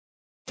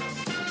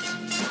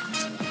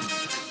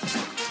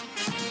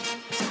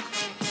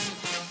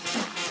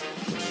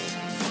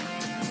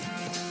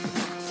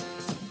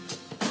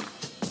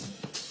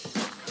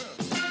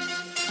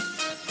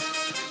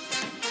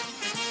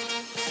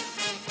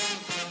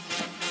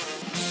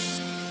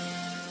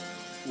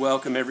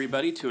Welcome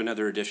everybody to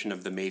another edition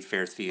of the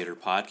Mayfair Theatre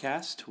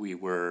Podcast. We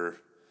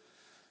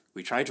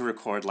tried to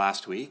record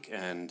last week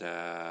and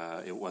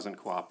it wasn't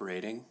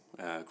cooperating,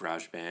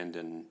 GarageBand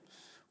and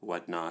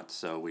whatnot,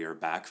 so we are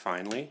back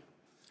finally.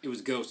 It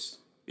was ghosts.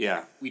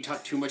 Yeah. We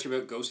talked too much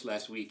about ghosts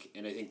last week,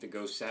 and I think the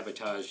ghosts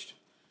sabotaged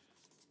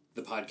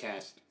the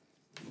podcast.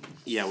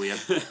 Yeah, we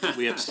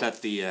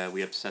upset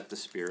the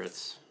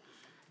spirits.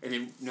 And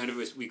then none of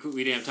us, we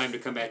didn't have time to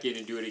come back in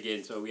and do it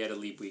again, so we had a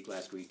leap week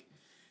last week.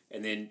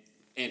 And then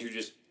Andrew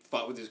just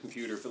fought with his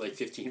computer for like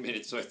 15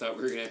 minutes, so I thought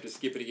we were going to have to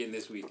skip it again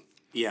this week.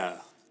 Yeah,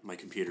 my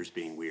computer's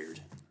being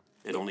weird.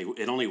 It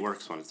only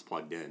works when it's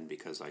plugged in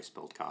because I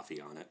spilled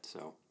coffee on it,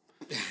 so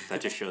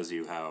that just shows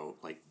you how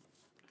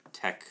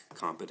tech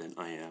competent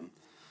I am.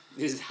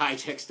 This is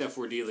high-tech stuff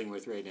we're dealing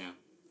with right now.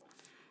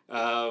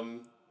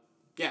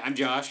 Yeah, I'm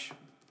Josh.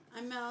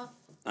 I'm Mel.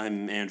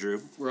 I'm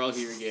Andrew. We're all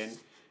here again.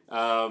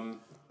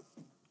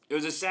 It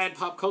was a sad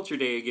pop culture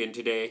day again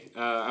today.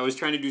 I was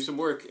trying to do some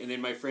work, and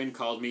then my friend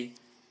called me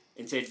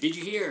and said, "Did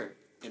you hear?"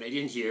 And I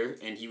didn't hear,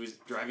 and he was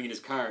driving in his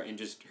car and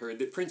just heard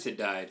that Prince had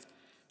died.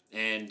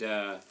 And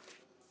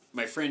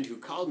my friend who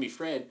called me,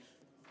 Fred,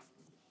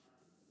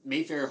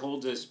 Mayfair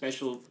holds a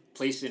special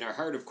place in our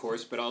heart, of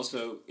course, but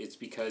also it's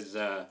because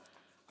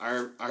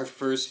our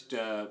first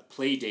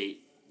play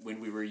date when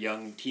we were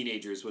young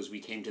teenagers was we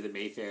came to the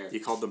Mayfair.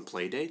 You called them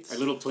play dates? Our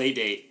little play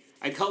date.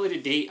 I'd call it a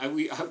date.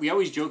 We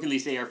always jokingly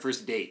say our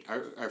first date.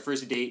 Our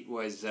first date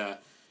was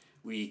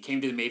we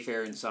came to the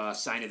Mayfair and saw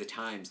Sign of the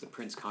Times, the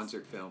Prince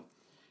concert film.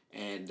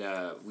 And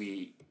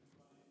we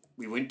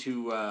went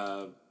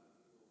to...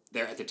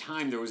 there at the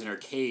time, there was an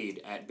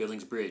arcade at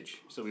Billings Bridge.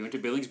 So we went to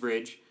Billings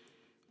Bridge,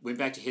 went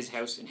back to his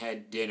house and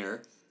had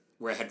dinner,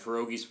 where I had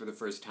pierogies for the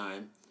first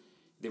time.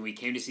 Then we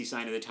came to see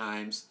Sign of the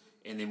Times,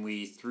 and then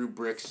we threw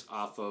bricks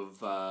off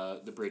of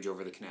the bridge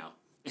over the canal.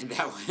 And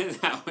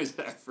that was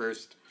our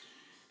first...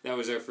 That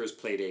was our first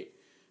play date.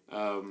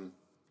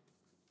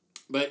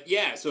 But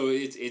yeah, so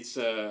it's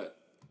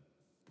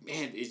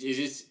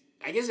just,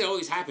 I guess it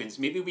always happens.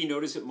 Maybe we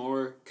notice it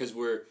more because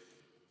we're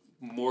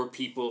more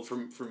people,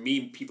 for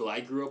me, people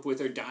I grew up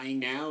with are dying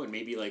now, and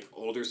maybe like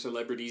older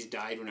celebrities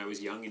died when I was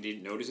young and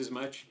didn't notice as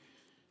much.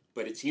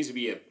 But it seems to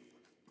be a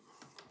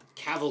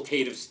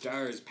cavalcade of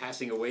stars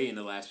passing away in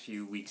the last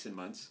few weeks and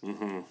months.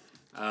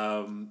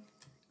 Mm-hmm.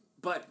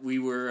 But we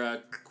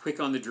were quick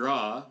on the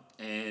draw,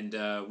 and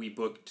we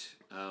booked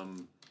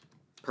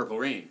Purple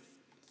Rain.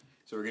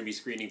 So we're going to be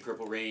screening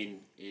Purple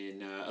Rain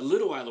in a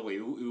little while away.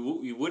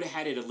 We would have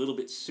had it a little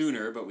bit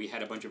sooner, but we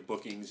had a bunch of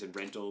bookings and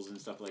rentals and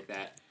stuff like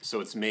that. So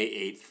it's May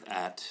 8th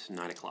at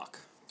 9 o'clock.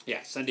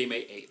 Yeah, Sunday,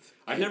 May 8th.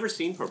 I've never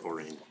seen Purple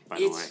Rain, by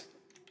the way.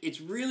 It's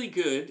really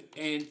good,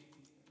 and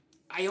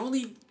I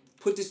only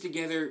put this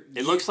together...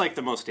 It looks like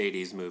the most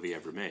 80s movie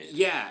ever made.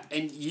 Yeah,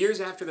 and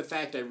years after the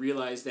fact, I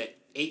realized that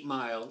 8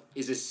 Mile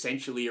is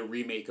essentially a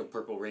remake of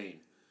Purple Rain.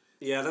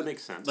 Yeah, that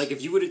makes sense. Like,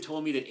 if you would have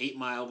told me that 8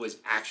 Mile was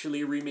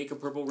actually a remake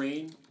of Purple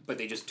Rain, but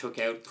they just took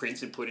out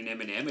Prince and put in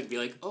Eminem, I'd be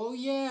like, oh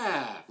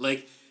yeah!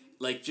 Like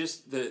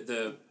just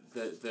the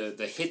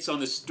hits on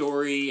the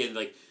story, and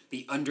like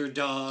the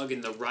underdog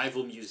and the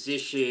rival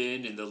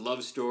musician and the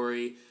love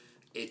story,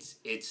 it's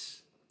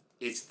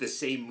the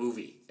same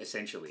movie,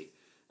 essentially.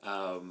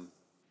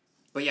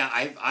 But yeah,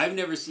 I've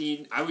never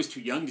seen... I was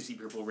too young to see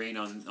Purple Rain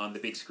on the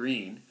big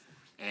screen,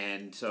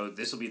 and so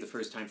this will be the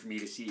first time for me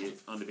to see it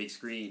on the big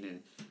screen,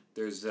 and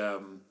there's...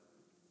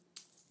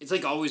 it's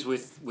like always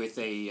with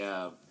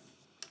a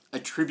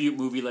tribute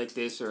movie like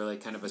this, or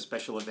like kind of a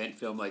special event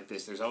film like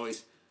this, there's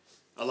always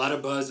a lot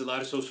of buzz, a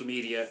lot of social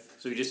media,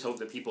 so we just hope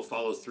that people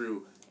follow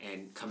through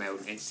and come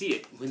out and see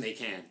it when they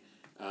can.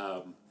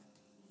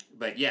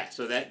 But yeah,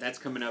 so that's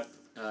coming up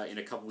in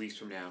a couple weeks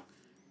from now.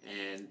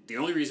 And the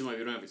only reason why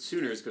we don't have it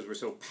sooner is because we're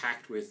so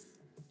packed with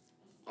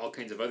all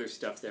kinds of other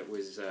stuff that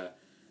was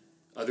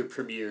other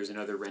premieres and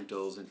other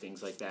rentals and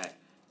things like that.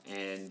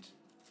 And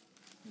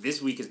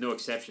this week is no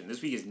exception.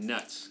 This week is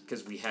nuts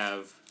because we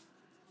have,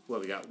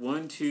 we got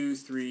 1, 2,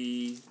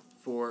 3,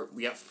 4,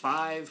 we got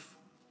 5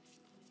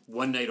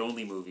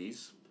 one-night-only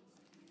movies,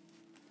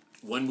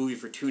 1 movie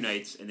for 2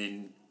 nights, and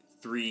then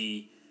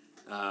 3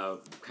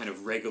 kind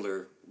of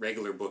regular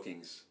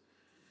bookings.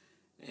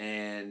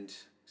 And...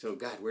 So,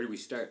 God, where do we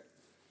start?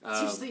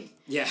 Seriously?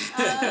 Yeah.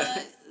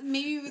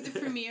 Maybe with the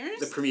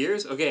premieres? The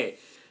premieres? Okay.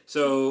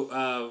 So,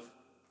 I'm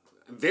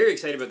very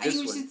excited about this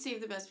one. I think we should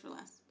save the best for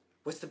last.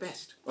 What's the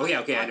best? Oh, yeah,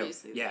 okay,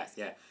 Obviously I know.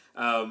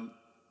 Yeah.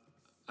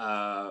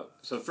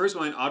 So, the first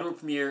one, Ottawa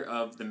premiere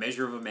of The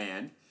Measure of a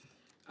Man,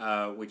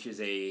 which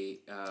is a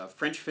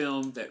French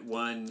film that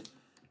won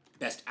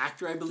Best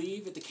Actor, I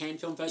believe, at the Cannes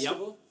Film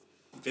Festival.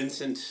 Yep.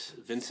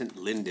 Vincent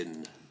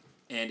Lindon.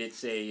 And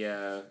it's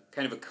a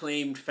kind of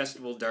acclaimed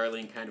festival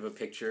darling kind of a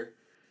picture.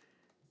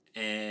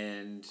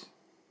 And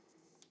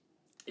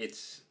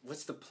it's...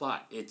 What's the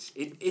plot? It's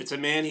a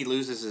man, he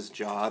loses his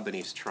job, and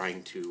he's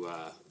trying to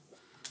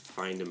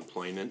find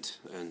employment,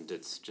 and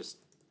it's just...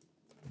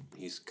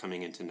 He's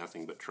coming into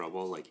nothing but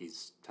trouble, like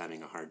he's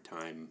having a hard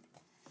time.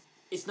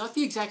 It's not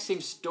the exact same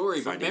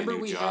story, but remember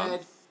we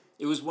had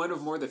it was one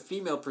of more the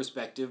female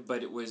perspective,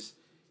 but it was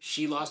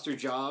she lost her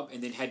job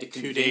and then had to 2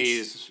 convince...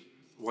 days,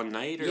 one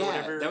night, or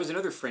whatever. That was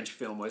another French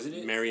film, wasn't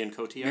it? Marion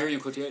Cotillard. Marion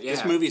Cotillard, yeah.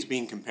 This movie's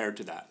being compared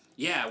to that.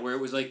 Yeah, where it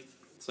was like...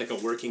 It's like a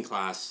working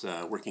class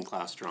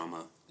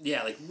drama.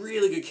 Yeah, like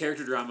really good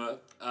character drama.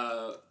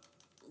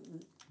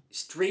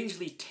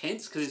 Strangely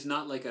tense, because it's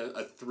not like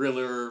a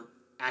thriller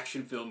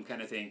action film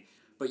kind of thing,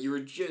 but you were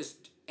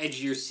just edge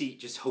of your seat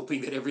just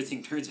hoping that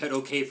everything turns out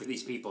okay for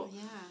these people.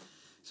 Yeah.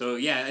 So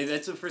yeah,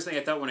 that's the first thing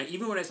I thought when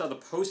I saw the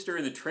poster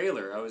and the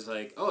trailer, I was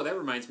like, oh, that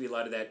reminds me a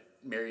lot of that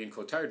Marion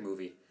Cotillard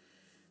movie.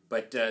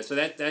 But so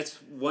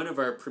that's one of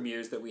our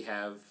premieres that we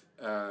have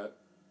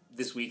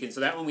this week, and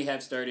so that one we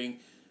have starting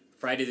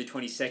Friday the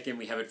 22nd.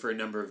 We have it for a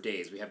number of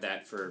days. We have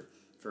that for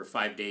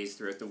 5 days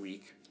throughout the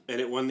week. And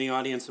it won the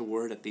audience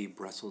award at the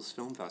Brussels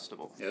Film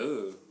Festival.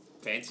 Oh,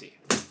 fancy.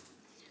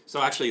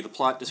 So actually, the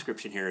plot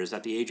description here is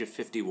at the age of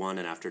 51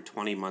 and after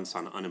 20 months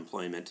on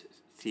unemployment,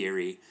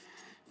 Thierry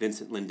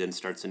Vincent Linden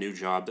starts a new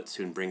job that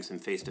soon brings him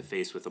face to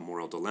face with a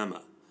moral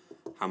dilemma.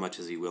 How much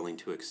is he willing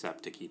to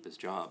accept to keep his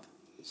job?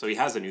 So he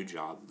has a new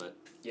job, but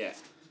Yeah.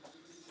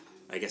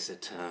 I guess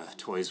it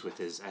toys with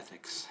his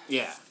ethics.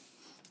 Yeah.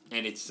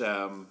 And it's,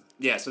 so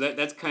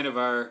that's kind of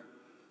our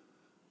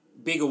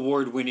big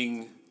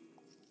award-winning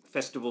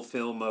festival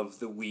film of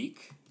the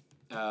week.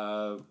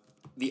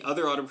 The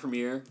other autumn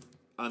premiere,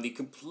 on the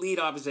complete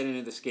opposite end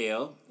of the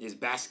scale, is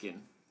Baskin.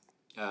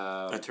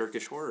 A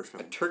Turkish horror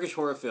film. A Turkish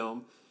horror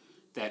film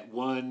that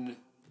won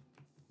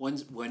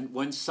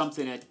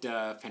something at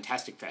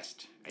Fantastic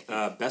Fest, I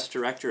think. Best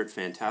Director at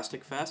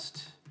Fantastic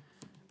Fest.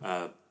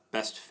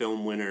 Best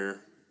Film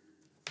winner,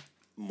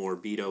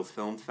 Morbido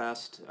Film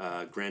Fest.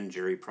 Grand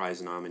Jury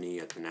Prize nominee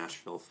at the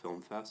Nashville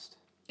Film Fest.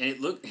 And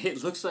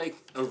it looks like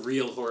a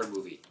real horror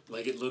movie.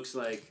 Like, it looks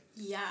like...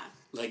 Yeah.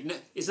 Like, no,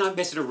 it's not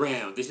messing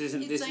around. This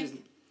isn't...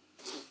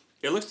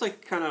 It looks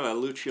like kind of a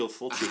Lucio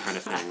Fulci kind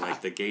of thing,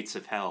 like The Gates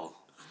of Hell.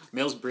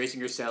 Mel's bracing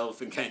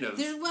herself and kind of...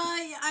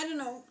 I don't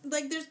know.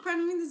 Like, there's part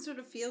of me that sort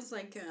of feels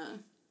like...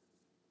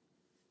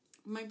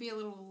 might be a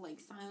little, like,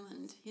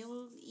 Silent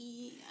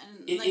Hill-y.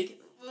 And,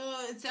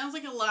 it sounds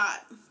like a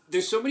lot.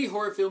 There's so many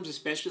horror films,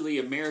 especially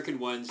American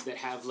ones, that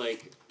have,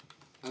 like...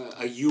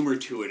 a humor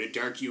to it, a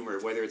dark humor,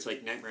 whether it's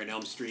like Nightmare on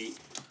Elm Street,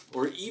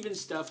 or even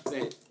stuff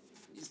that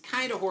is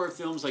kind of horror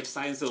films like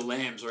Silence of the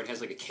Lambs, where it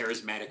has like a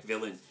charismatic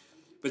villain.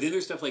 But then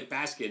there's stuff like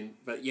Baskin,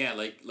 but yeah,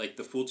 like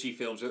the Fulci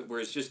films, where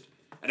it's just,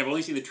 and I've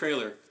only seen the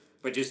trailer,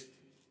 but just,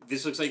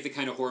 this looks like the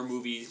kind of horror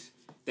movies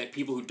that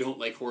people who don't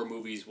like horror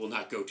movies will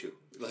not go to.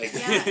 Like,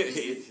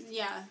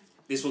 yeah,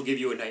 this will give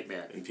you a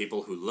nightmare. And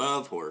people who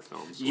love horror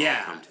films will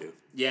come to.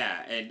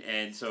 Yeah,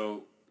 and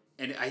so,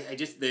 and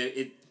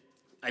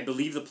I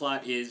believe the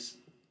plot is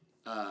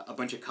a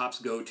bunch of cops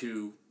go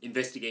to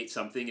investigate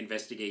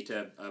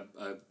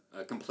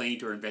a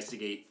complaint or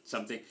investigate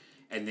something,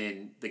 and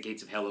then the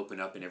gates of hell open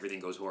up and everything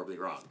goes horribly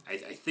wrong. I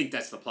think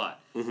that's the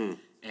plot. Mm-hmm.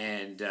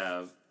 And,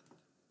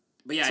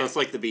 but yeah. So it's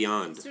like The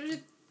Beyond. Sort of,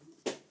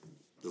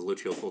 the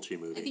Lucio Fulci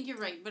movie. I think you're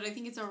right, but I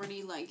think it's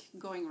already, like,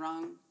 going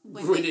wrong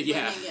when they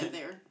get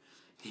there.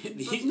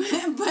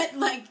 but,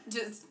 like,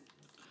 just...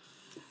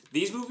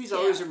 These movies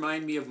always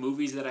remind me of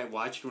movies that I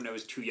watched when I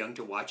was too young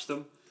to watch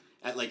them,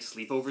 at like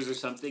sleepovers or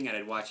something, and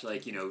I'd watch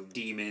like,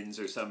 Demons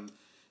or some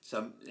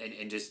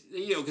and just,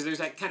 because there's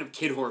that kind of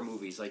kid horror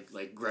movies like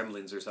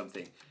Gremlins or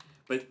something.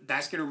 But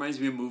Baskin reminds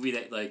me of a movie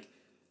that like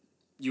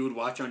you would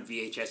watch on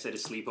VHS at a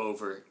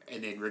sleepover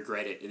and then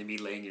regret it and then be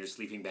laying in your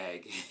sleeping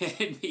bag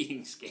and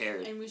being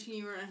scared. And wishing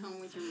you were at home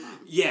with your mom.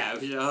 Yeah,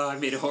 I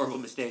made a horrible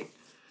mistake.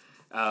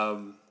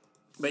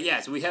 But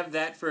yeah, so we have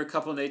that for a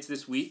couple nights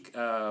this week,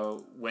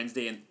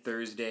 Wednesday and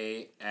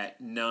Thursday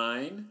at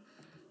 9.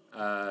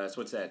 So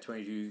what's that,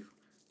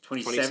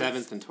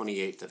 27th and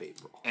 28th of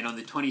April. And on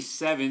the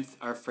 27th,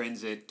 our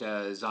friends at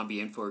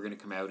Zombie Info are going to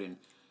come out and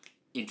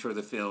intro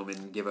the film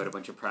and give out a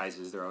bunch of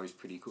prizes. They're always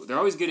pretty cool. They're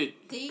always good at...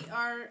 They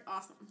are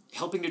awesome.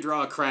 Helping to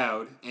draw a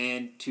crowd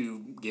and to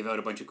give out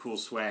a bunch of cool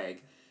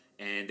swag.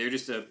 And they're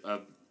just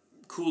a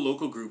cool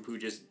local group who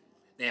just...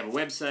 They have a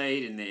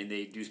website, and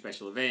they do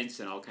special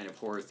events and all kind of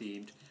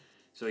horror-themed.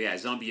 So yeah,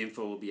 Zombie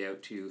Info will be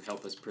out to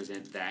help us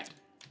present that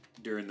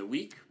during the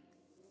week.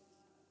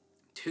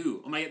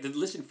 2. Oh my God, the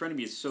list in front of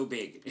me is so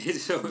big.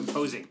 It's so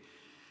imposing.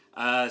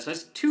 So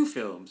that's 2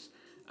 films.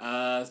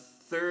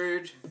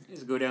 Third,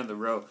 let's go down the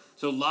row.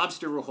 So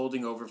Lobster we're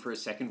holding over for a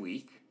second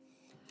week.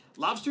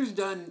 Lobster's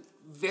done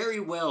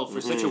very well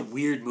for such a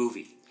weird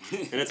movie.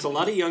 And it's a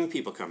lot of young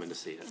people coming to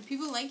see it.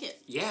 People like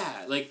it.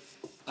 Yeah, like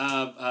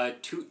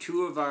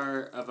two of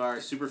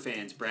our super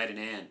fans, Brad and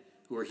Ann,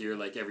 who are here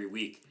like every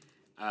week.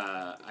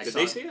 Did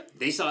they see it?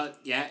 They saw it,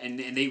 yeah, and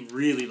they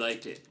really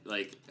liked it.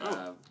 Like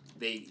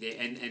they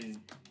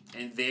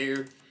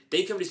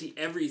come to see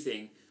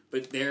everything,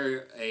 but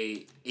they're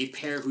a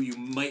pair who you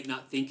might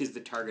not think is the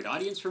target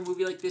audience for a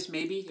movie like this,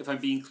 maybe, if I'm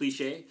being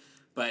cliche,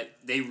 but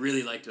they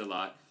really liked it a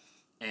lot.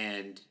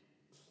 And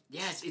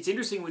yeah, it's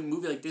interesting when a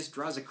movie like this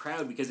draws a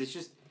crowd, because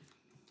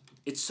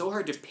it's so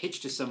hard to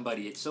pitch to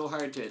somebody. It's so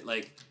hard to,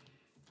 like,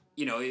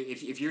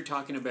 if you're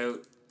talking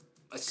about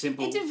a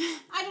simple.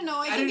 I don't know.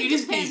 I think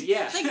it depends.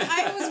 Yeah. Like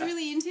I was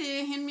really into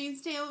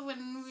 *Handmaid's Tale*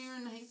 when we were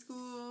in high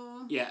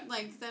school. Yeah.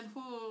 Like that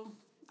whole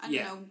I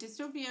don't know,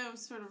 dystopia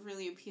was sort of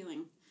really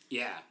appealing.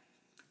 Yeah,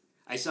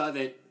 I saw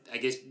that. I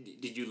guess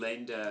did you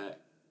lend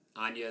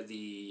Anya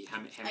the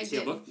 *Handmaid's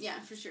Tale* book? Yeah,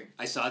 for sure.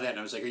 I saw that and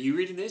I was like, "Are you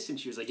reading this?" And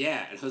she was like,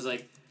 "Yeah." And I was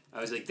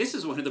like, "This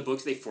is one of the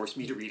books they forced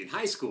me to read in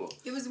high school."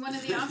 It was one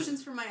of the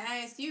options for my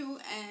ISU,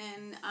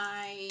 and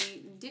I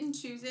didn't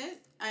choose it.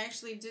 I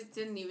actually just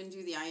didn't even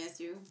do the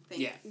ISU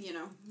thing. Yeah. You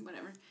know,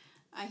 whatever.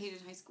 I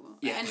hated high school.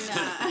 Yeah.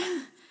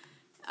 And,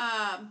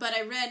 but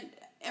I read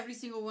every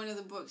single one of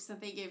the books that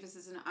they gave us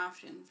as an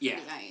option for the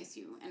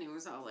ISU, and it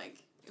was all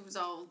like,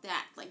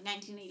 like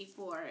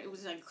 1984. It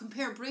was like,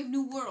 compare Brave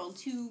New World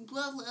to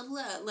blah, blah,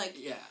 blah. Like,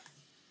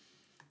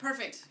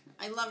 perfect.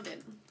 I loved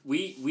it.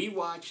 We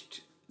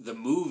watched the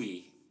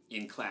movie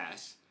in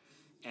class,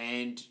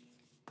 and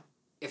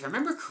if I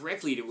remember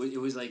correctly, it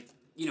was like,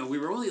 you know, we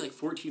were only like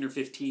 14 or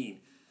 15,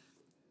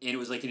 and it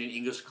was like in an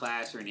English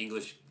class or an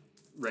English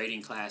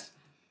writing class,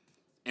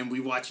 and we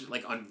watched it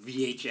like on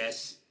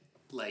VHS,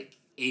 like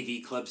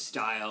AV Club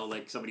style,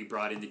 like somebody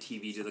brought in the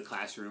TV to the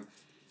classroom.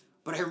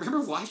 But I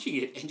remember watching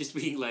it and just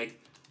being like,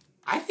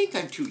 I think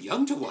I'm too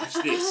young to watch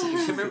this.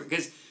 I remember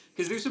because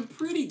there's some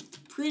pretty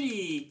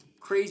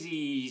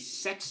crazy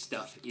sex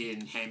stuff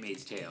in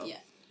 *Handmaid's Tale*. Yeah.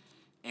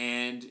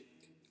 And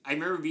I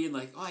remember being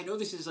like, oh, I know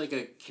this is like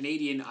a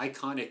Canadian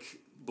iconic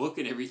book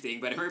and everything,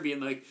 but I remember being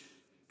like,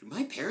 do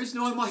my parents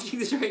know I'm watching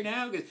this right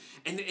now?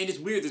 And it's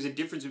weird. There's a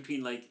difference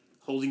between like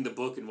holding the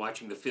book and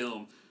watching the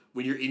film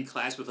when you're in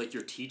class with like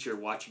your teacher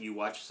watching you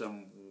watch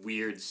some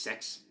weird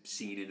sex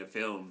scene in a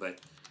film. But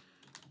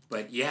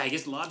yeah, I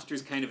guess *Lobster*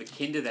 is kind of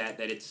akin to that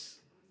it's,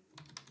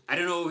 I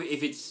don't know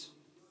if it's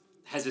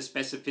has a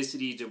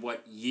specificity to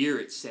what year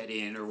it's set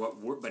in or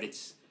but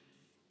it's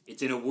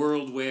in a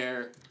world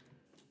where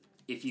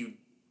if you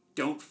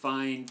don't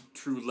find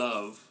true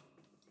love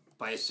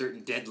by a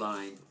certain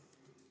deadline,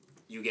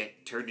 you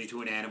get turned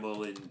into an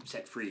animal and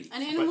set free.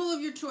 An animal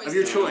of your choice. Of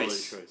your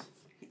choice.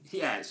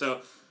 Yeah,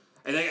 so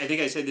I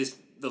think I said this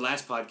the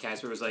last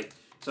podcast where it was like,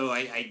 so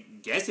I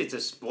guess it's a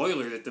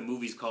spoiler that the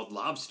movie's called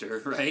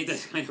 *Lobster*, right?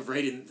 That's kind of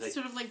right in like,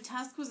 sort of like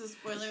Tusk was a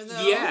spoiler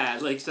though. Yeah,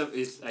 like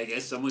I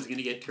guess someone's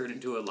gonna get turned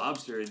into a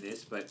lobster in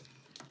this, but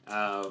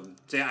so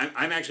yeah,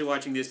 I'm actually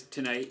watching this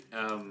tonight.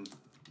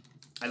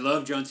 I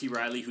love John C.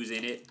 Reilly who's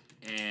in it,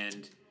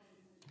 and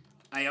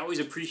I always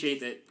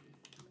appreciate that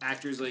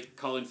actors like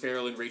Colin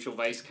Farrell and Rachel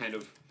Weisz kind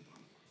of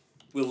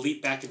will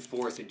leap back and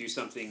forth and do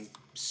something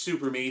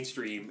super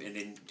mainstream and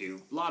then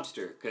do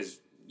 *Lobster*, because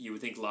you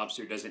would think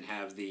 *Lobster* doesn't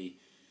have the,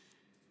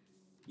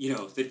 you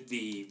know,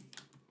 the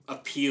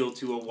appeal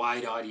to a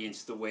wide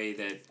audience the way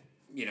that,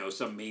 you know,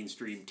 some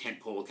mainstream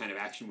tentpole kind of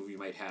action movie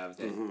might have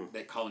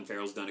that Colin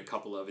Farrell's done a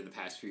couple of in the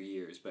past few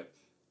years. But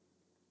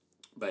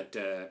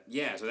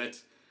yeah, so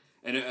that's,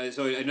 and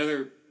so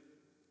another,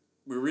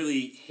 we're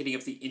really hitting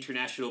up the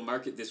international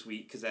market this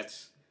week because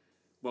that's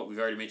what we've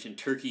already mentioned: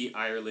 Turkey,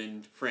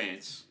 Ireland,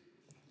 France.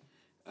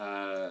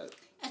 A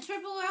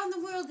trip around the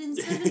world in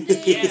 7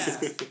 days.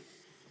 Yeah.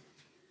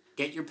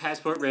 Get your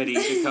passport ready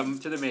to come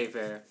to the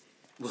Mayfair.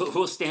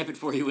 We'll stamp it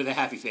for you with a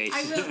happy face.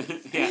 I will.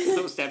 Yeah,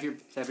 we'll stamp your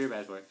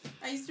passport.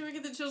 I used to work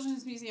at the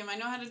Children's Museum. I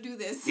know how to do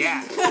this.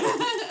 Yeah.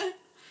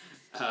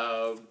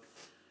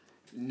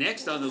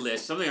 Next on the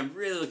list, something I'm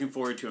really looking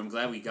forward to, I'm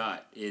glad we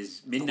got,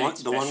 is Midnight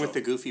Special. The one with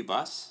the goofy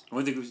bus?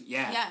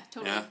 Yeah. Yeah,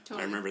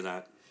 totally. I remember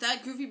that.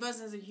 That goofy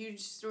bus has a huge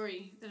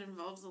story that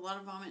involves a lot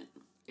of vomit.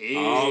 Ew.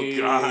 Oh,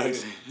 God.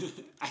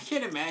 I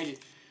can't imagine.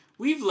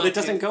 It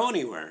doesn't go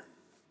anywhere.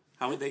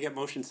 How would they get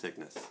motion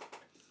sickness?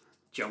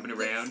 Jumping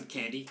around,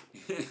 candy.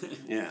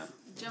 Yeah.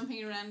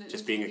 Jumping around.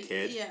 Just being a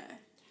kid? Yeah.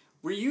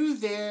 Were you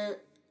there?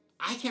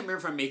 I can't remember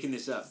if I'm making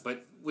this up,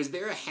 but was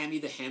there a Hammy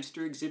the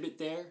Hamster exhibit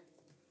there?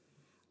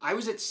 I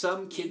was at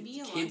some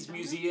kids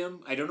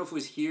museum. I don't know if it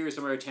was here or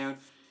somewhere in town,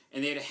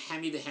 and they had a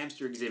Hammy the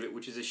Hamster exhibit,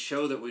 which is a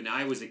show that when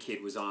I was a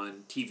kid was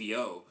on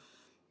TVO,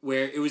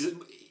 where it was,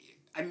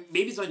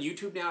 maybe it's on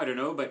YouTube now, I don't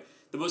know, but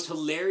the most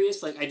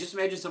hilarious, like, I just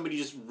imagine somebody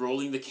just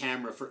rolling the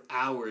camera for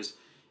hours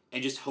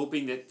and just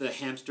hoping that the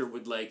hamster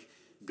would, like,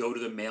 go to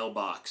the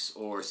mailbox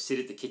or sit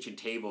at the kitchen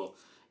table,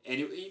 and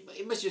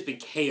it must have just been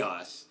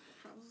chaos.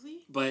 Probably.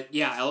 But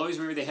yeah, I always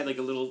remember they had like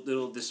a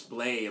little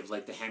display of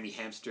like the Hammy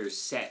Hamster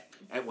set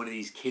at one of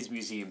these kids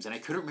museums, and I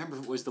couldn't remember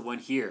if it was the one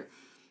here,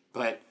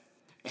 but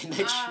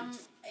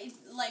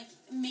like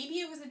maybe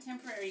it was a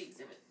temporary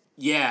exhibit.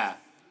 Yeah,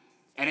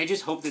 and I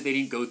just hope that they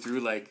didn't go through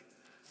like,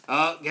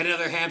 oh, get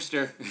another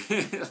hamster.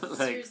 Like,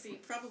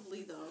 seriously,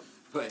 probably though.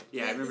 But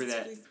yeah, I remember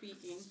that.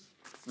 Speaking.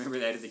 Remember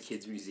that at the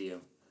kids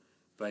museum,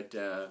 but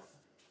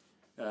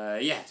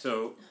yeah.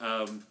 So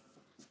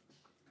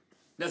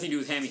nothing to do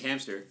with Hammy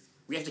Hamster.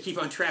 We have to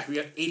keep on track. We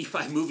got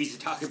 85 movies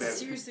to talk about.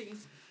 Seriously.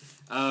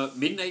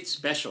 Midnight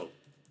Special.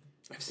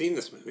 I've seen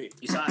this movie.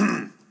 You saw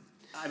it?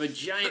 I'm a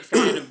giant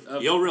fan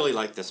of... You'll really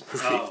like this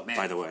movie, man.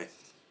 By the way.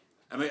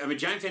 I'm a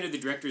giant fan of the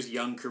director's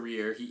young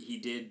career. He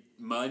did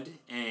Mud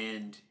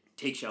and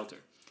Take Shelter.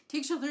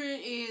 Take Shelter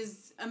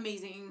is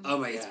amazing. Oh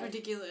my God. It's God.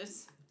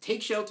 ridiculous.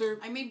 Take Shelter.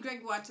 I made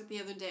Greg watch it the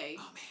other day.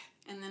 Oh, man.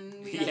 And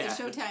then we got the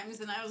showtimes,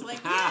 and I was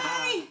like,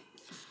 yay!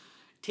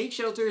 Take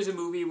Shelter is a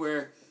movie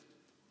where,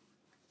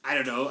 I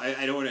don't know,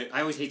 I don't want to,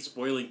 I always hate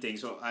spoiling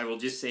things, so I will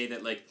just say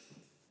that, like,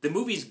 the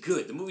movie's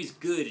good. The movie's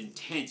good and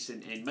tense,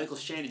 and Michael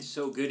Shannon's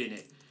so good in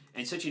it.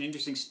 And such an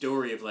interesting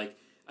story of, like,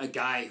 a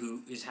guy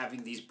who is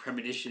having these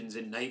premonitions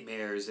and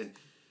nightmares,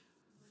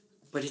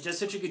 but it does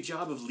such a good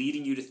job of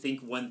leading you to think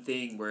one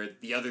thing where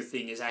the other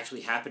thing is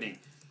actually happening.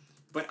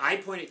 But I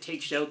point at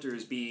Take Shelter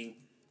as being,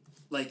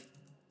 like,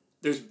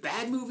 there's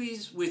bad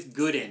movies with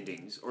good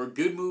endings, or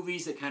good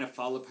movies that kind of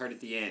fall apart at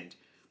the end.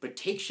 But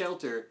Take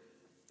Shelter,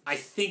 I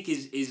think,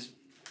 is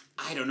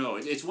I don't know,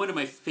 it's one of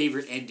my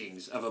favorite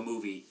endings of a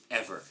movie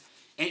ever.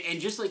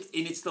 And just, like,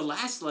 and it's the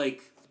last,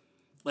 like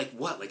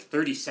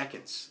 30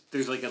 seconds.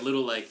 There's, like, a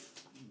little, like,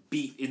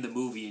 beat in the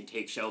movie in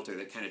Take Shelter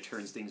that kind of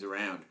turns things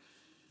around.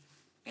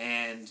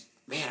 And,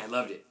 man, I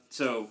loved it.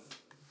 So,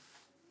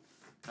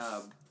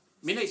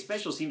 Midnight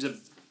Special seems a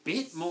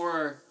bit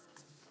more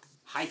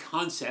high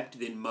concept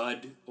than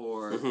Mud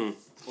or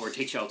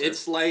Take Shelter.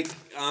 It's like,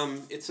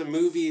 it's a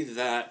movie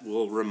that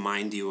will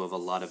remind you of a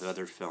lot of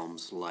other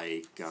films,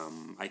 like,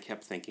 I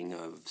kept thinking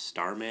of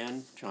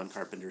Starman, John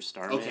Carpenter's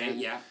Starman. Okay,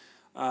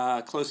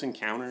 yeah. Close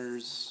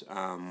Encounters,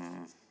 a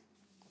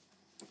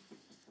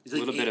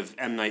little bit of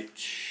M. Night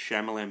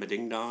Shyamalan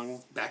Ding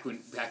Dong. Back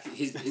when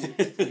his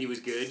he was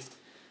good.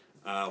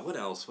 What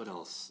else?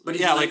 But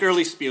yeah, like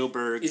early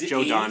Spielberg,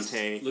 Joe 80s?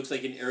 Dante. Looks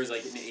like it was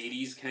like an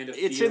 80s kind of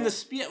It's feel. in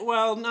the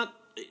well, not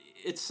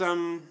it's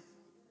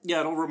yeah,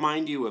 it'll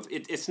remind you of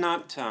it. It's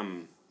not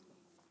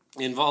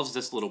it involves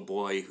this little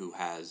boy who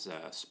has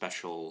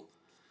special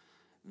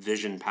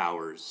vision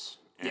powers,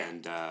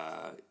 and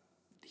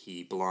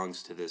he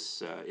belongs to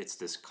this. It's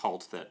this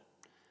cult that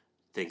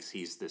thinks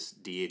he's this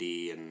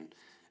deity, and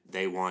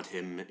they want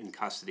him in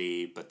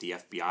custody, but the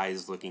FBI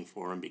is looking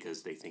for him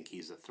because they think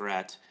he's a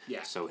threat.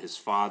 Yeah. So his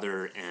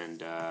father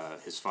and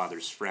his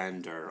father's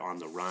friend are on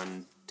the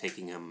run,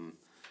 taking him.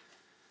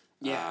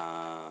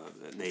 Yeah.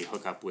 They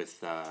hook up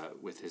with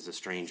his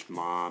estranged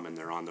mom, and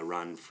they're on the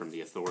run from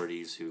the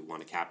authorities who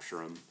want to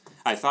capture him.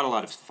 I thought a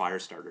lot of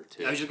Firestarter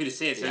too. I was just gonna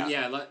say it's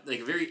like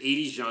a very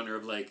 80s genre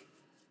of like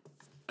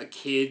a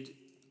kid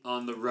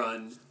on the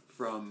run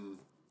from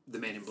the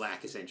Men in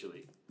Black,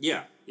 essentially.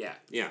 Yeah. Yeah.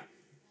 Yeah.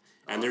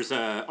 And there's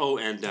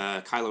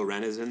Kylo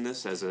Ren is in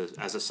this as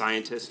a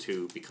scientist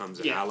who becomes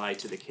an ally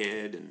to the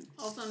kid, and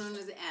also known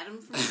as Adam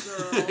from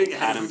Girls.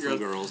 Adam from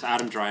Girls,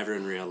 Adam Driver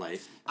in real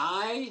life.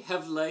 I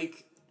have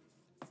like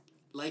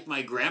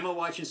my grandma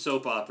watching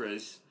soap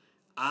operas.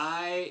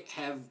 I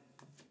have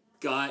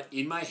got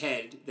in my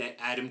head that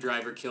Adam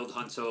Driver killed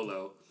Han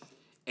Solo,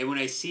 and when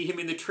I see him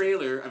in the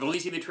trailer, I've only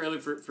seen the trailer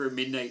for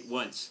Midnight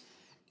once.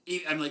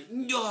 I'm like,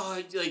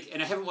 no, like,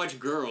 and I haven't watched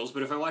Girls,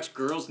 but if I watch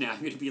Girls now, I'm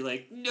going to be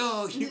like,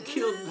 no, you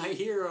killed my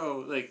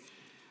hero. Like,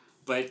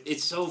 but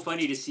it's so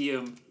funny to see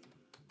him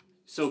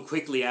so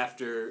quickly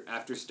after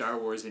Star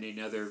Wars in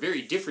another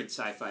very different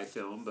sci-fi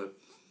film, but,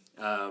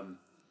 I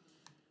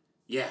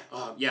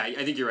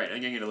think you're right. I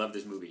think I'm going to love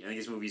this movie. I think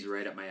this movie's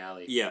right up my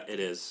alley. Yeah, it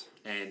is.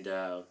 And,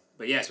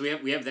 but yeah, so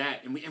we have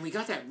that, and we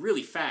got that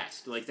really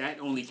fast. Like,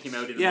 that only came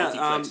out in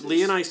multiplexes.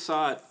 Lee and I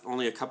saw it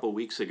only a couple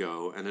weeks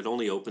ago, and it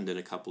only opened in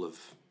a couple of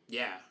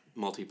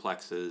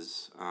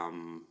multiplexes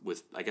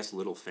with, I guess,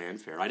 little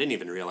fanfare. I didn't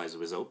even realize it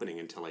was opening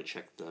until I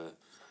checked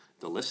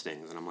the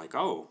listings, and I'm like,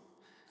 oh,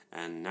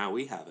 and now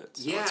we have it.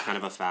 So it's kind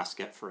of a fast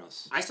get for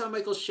us. I saw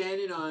Michael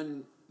Shannon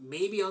on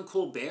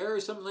Colbert or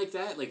something like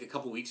that, like a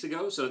couple weeks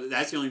ago. So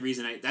that's the only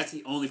reason that's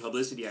the only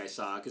publicity I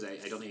saw, because I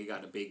don't think he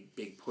got a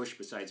big push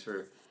besides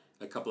for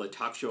a couple of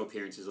talk show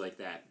appearances like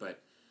that.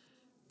 But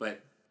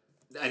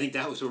I think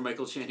that was where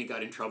Michael Shannon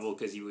got in trouble,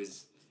 because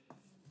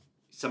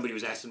somebody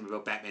was asking him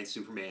about Batman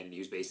Superman, and he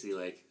was basically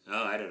like,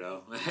 oh, I don't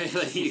know.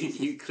 Like,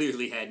 he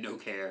clearly had no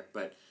care.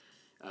 But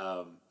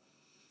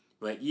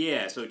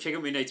yeah, so check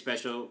out Midnight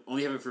Special.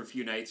 Only have it for a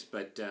few nights,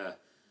 but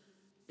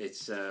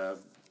it's a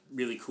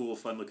really cool,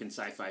 fun-looking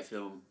sci-fi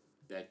film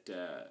that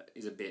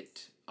is a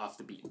bit off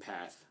the beaten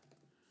path.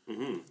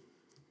 Mm-hmm.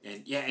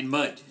 And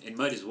Mud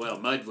as well.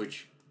 Mud,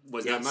 which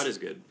was Mud is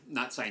good.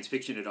 Not science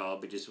fiction at all,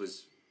 but just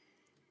was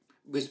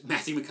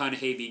Matthew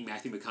McConaughey being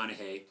Matthew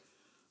McConaughey,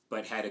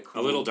 but had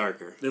a little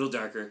darker.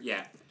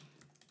 Yeah.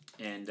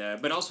 And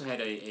but also had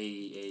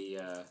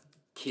a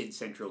kid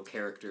central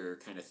character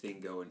kind of thing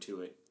going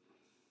to it.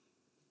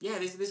 Yeah,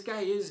 this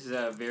guy is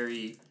a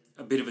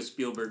bit of a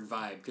Spielberg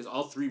vibe, because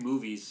all three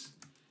movies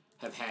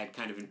have had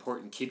kind of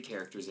important kid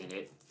characters in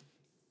it.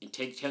 In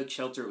Take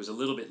Shelter, it was a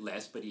little bit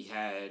less, but he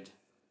had...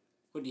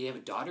 What, did he have a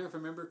daughter, if I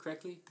remember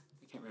correctly?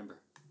 I can't remember.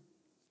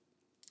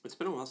 It's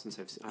been a while since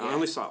I've seen it. I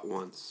only saw it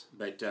once.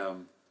 But,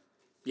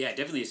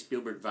 definitely a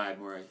Spielberg vibe,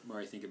 more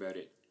I think about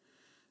it.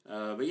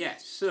 But yeah,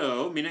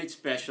 so, Midnight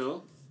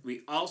Special.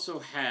 We also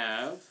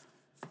have...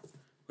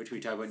 What should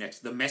we talk about next?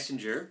 The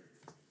Messenger.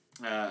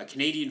 A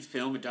Canadian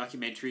film, a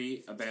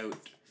documentary about...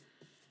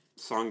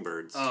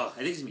 Songbirds. Oh, I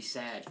think it's going to be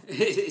sad.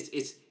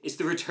 It's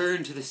the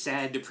return to the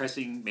sad,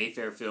 depressing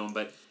Mayfair film,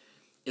 but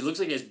it looks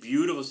like it has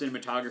beautiful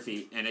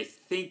cinematography, and I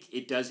think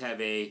it does have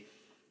a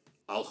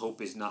 "All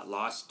Hope Is Not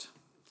Lost"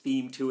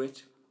 theme to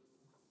it.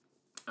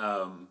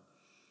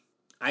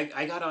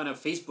 I got on a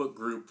Facebook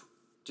group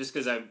just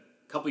because a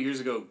couple years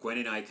ago, Gwen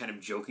and I kind of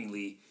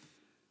jokingly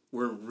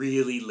were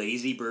really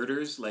lazy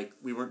birders. Like,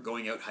 we weren't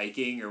going out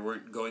hiking or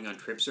weren't going on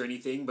trips or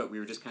anything, but we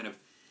were just kind of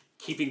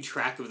keeping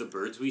track of the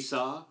birds we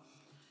saw.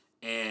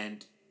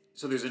 And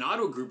so there's an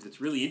auto group that's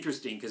really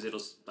interesting because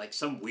it'll, like,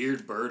 some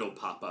weird bird will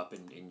pop up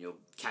and you'll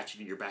catch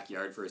it in your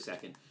backyard for a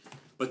second.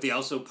 But they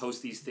also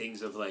post these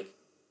things of, like,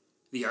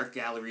 the art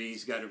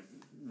gallery's got a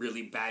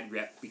really bad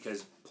rep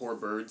because poor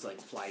birds, like,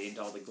 fly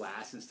into all the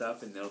glass and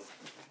stuff. And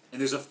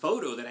there's a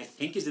photo that I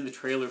think is in the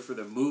trailer for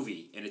the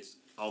movie, and it's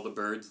all the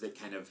birds that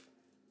kind of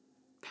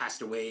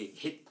passed away,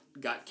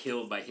 got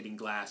killed by hitting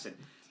glass. And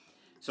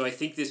so I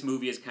think this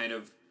movie is kind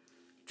of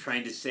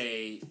trying to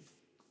say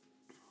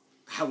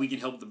how we can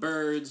help the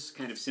birds,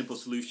 kind of simple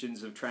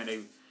solutions of trying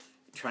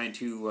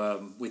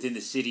to within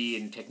the city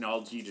and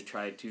technology to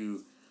try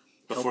to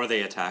before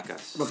they attack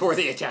us. Before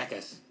they attack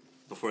us.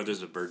 Before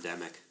there's a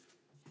birdemic.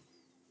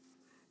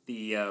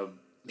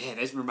 Man,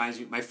 this reminds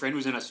me, my friend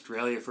was in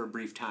Australia for a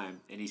brief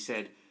time, and he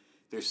said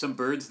there's some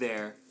birds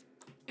there,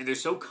 and they're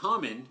so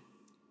common,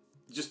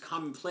 just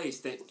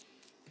commonplace, that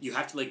you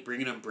have to, like, bring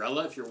an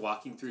umbrella if you're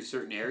walking through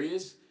certain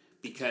areas,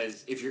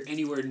 because if you're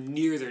anywhere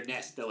near their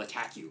nest, they'll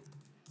attack you.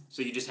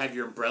 So you just have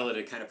your umbrella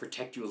to kind of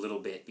protect you a little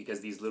bit,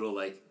 because these little,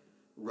 like,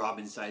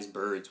 robin-sized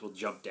birds will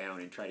jump down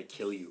and try to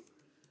kill you.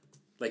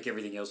 Like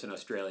everything else in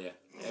Australia.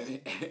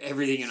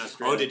 Everything in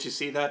Australia. Oh, did you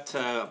see that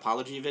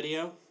apology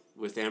video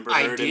with Amber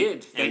Heard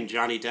and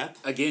Johnny Depp?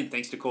 Again,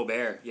 thanks to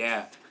Colbert,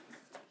 yeah.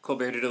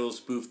 Colbert did a little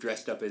spoof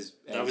dressed up as...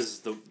 That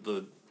was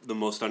the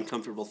most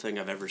uncomfortable thing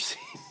I've ever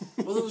seen.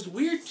 Well, it was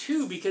weird,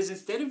 too, because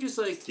instead of just,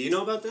 like... Do you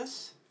know about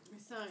this? I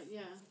saw it,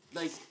 yeah.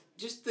 Like,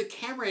 just the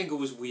camera angle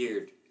was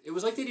weird. It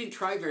was like they didn't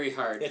try very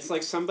hard. It's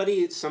like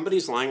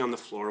somebody's lying on the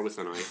floor with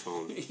an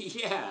iPhone.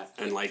 Yeah.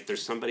 And, like,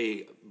 there's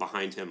somebody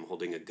behind him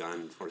holding a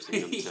gun,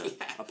 forcing him to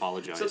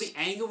apologize. So the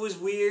angle was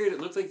weird.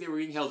 It looked like they were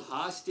being held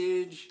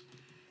hostage.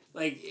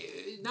 Like,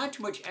 not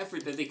too much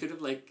effort that they could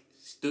have, like,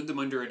 stood them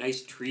under a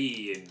nice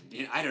tree. And,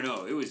 you know, I don't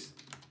know. It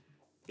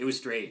was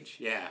strange,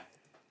 yeah.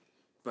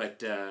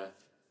 But,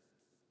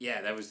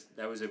 yeah, that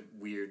was a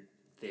weird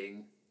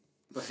thing.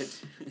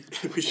 But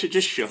we should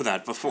just show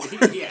that before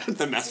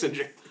the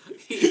messenger.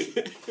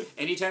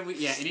 Anytime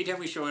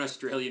we show an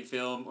Australian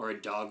film or a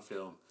dog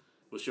film,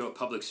 we'll show a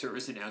public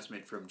service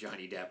announcement from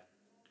Johnny Depp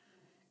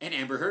and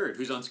Amber Heard,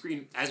 who's on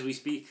screen as we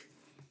speak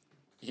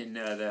in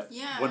the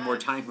One More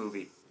Time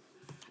movie.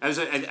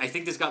 I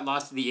think this got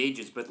lost in the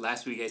ages, but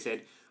last week I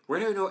said, "Where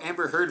do I know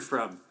Amber Heard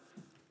from?"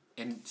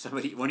 And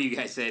one of you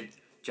guys said,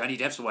 "Johnny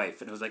Depp's wife,"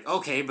 and I was like,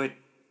 "Okay, but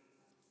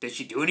does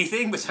she do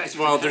anything besides?"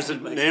 Well, there's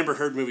an Amber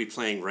Heard movie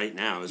playing right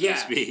now as we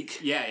speak.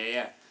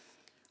 Yeah.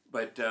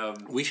 But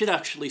we should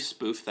actually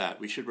spoof that.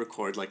 We should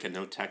record like a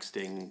no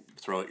texting,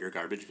 throw out your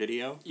garbage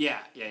video. Yeah.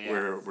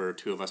 Where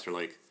two of us are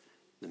like,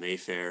 the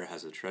Mayfair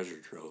has a treasure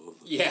trove.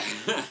 Yeah.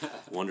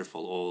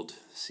 Wonderful old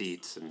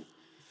seats and.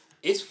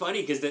 It's funny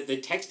because the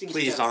texting.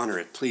 Please honor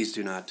it. Please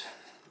do not.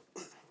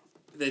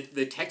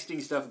 The texting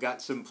stuff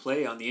got some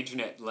play on the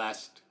internet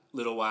last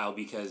little while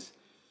because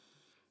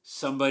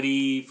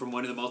somebody from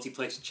one of the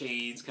multiplex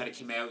chains kind of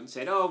came out and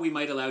said, "Oh, we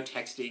might allow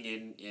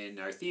texting in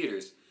our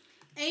theaters."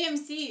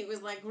 AMC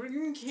was like, we're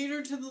going to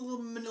cater to the little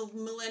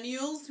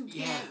millennials who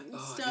can't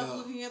stop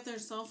looking at their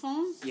cell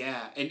phones.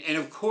 Yeah, and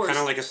of course... Kind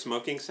of like a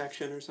smoking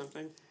section or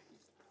something?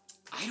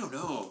 I don't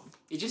know.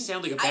 It just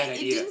sounded like a bad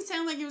idea. It didn't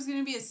sound like it was going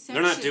to be a section.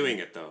 They're not doing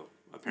it, though,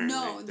 apparently.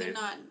 No, they're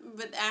not.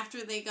 But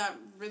after they got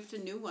ripped a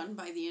new one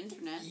by the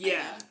internet.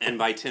 Yeah. And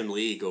by Tim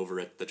League over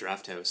at the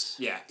Draft House.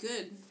 Yeah.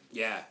 Good.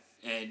 Yeah.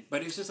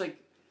 But it's just like,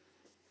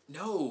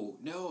 no,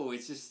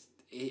 it's just,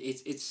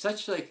 it's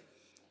such like,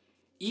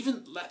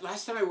 even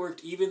last time I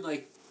worked, even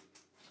like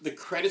the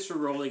credits were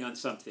rolling on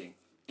something.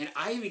 And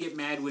I even get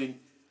mad when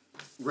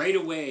right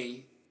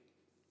away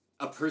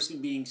a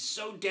person being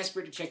so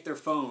desperate to check their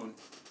phone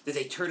that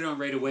they turn it on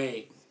right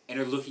away and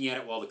are looking at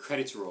it while the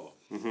credits roll.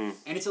 Mm-hmm.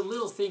 And it's a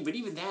little thing, but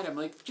even that, I'm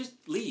like, just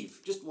leave.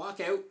 Just walk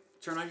out,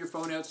 turn on your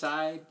phone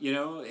outside, you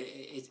know?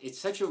 It's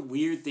such a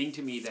weird thing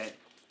to me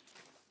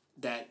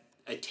that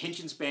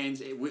attention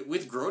spans,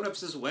 with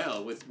grown-ups as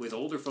well, with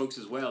older folks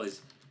as well,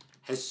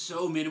 has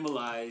so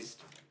minimalized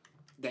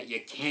that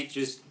you can't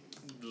just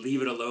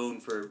leave it alone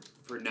for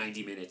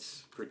 90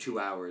 minutes, for 2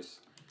 hours.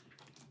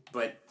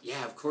 But,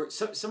 yeah, of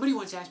course, somebody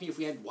once asked me if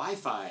we had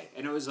Wi-Fi,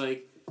 and I was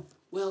like,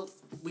 well,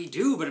 we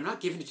do, but I'm not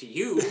giving it to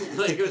you.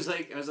 I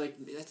was like,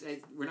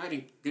 we're not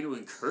going to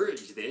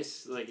encourage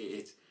this. Like,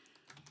 it's,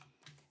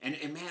 and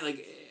man,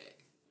 like,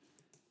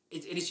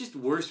 it's just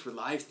worse for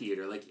live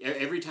theater. Like,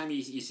 every time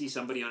you see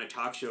somebody on a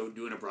talk show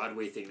doing a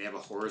Broadway thing, they have a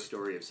horror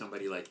story of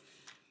somebody, like,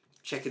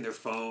 checking their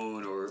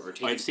phone or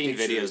taking I've seen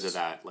pictures. videos of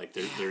that. Like,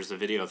 there's a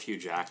video of Hugh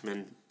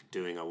Jackman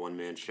doing a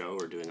one-man show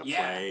or doing a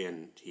play,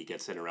 and he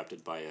gets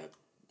interrupted by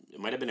it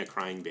might have been a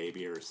crying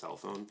baby or a cell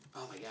phone.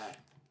 Oh, my God.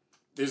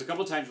 There's a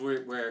couple times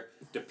where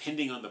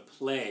depending on the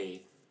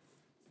play,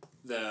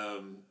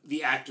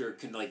 the actor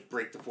can like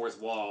break the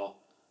fourth wall,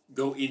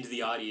 go into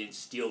the audience,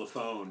 steal the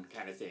phone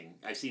kind of thing.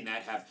 I've seen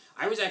that happen.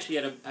 I was actually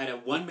at a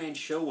one-man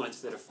show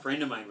once that a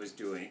friend of mine was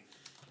doing.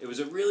 It was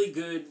a really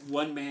good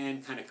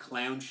one-man kind of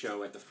clown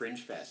show at the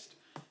Fringe Fest.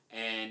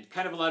 And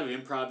kind of a lot of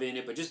improv in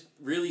it, but just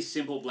really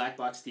simple black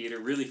box theater,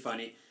 really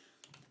funny.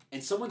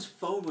 And someone's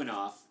phone went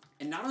off,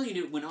 and not only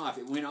did it went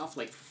off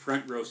like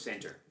front row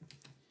center.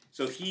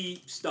 So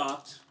he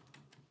stopped,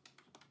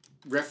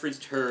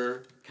 referenced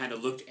her, kind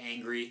of looked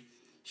angry.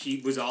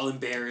 She was all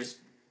embarrassed,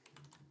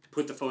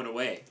 put the phone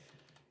away.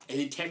 And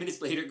then 10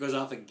 minutes later, it goes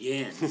off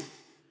again.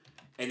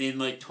 And then,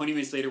 like, 20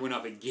 minutes later, it went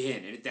off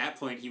again. And at that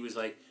point, he was,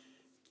 like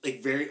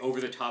very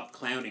over-the-top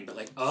clowning, but,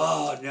 like,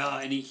 oh, no.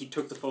 And he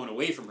took the phone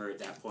away from her at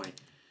that point.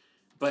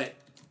 But,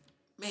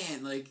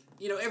 man, like,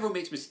 you know, everyone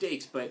makes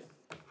mistakes, but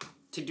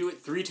to do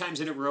it 3 times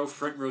in a row,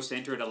 front row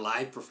center at a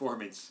live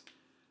performance.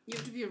 You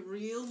have to be a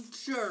real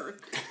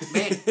jerk.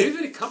 Man, there's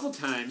been a couple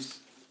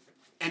times,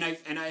 and I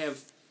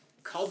have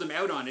called them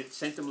out on it,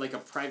 sent them, like, a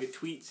private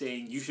tweet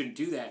saying, you shouldn't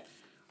do that,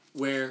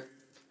 where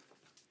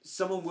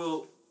someone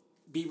will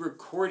be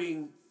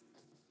recording.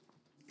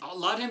 A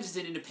lot of times it's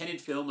an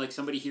independent film, like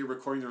somebody here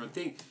recording their own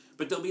thing,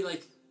 but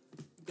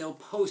they'll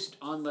post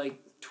on like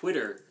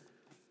Twitter,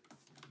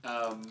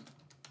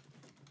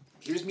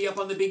 here's me up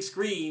on the big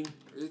screen,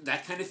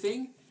 that kind of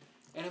thing,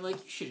 and I'm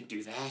like, you shouldn't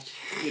do that,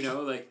 you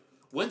know, like,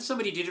 once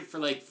somebody did it for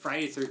like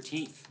Friday the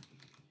 13th,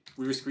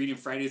 we were screening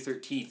Friday the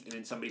 13th, and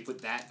then somebody put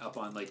that up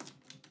on like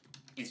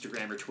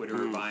Instagram or Twitter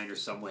or Vine or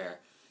somewhere,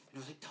 and I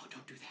was like,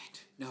 don't do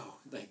that, no,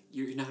 like,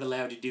 you're not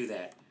allowed to do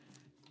that.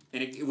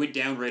 And it went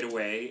down right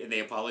away, and they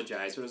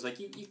apologized. But I was like,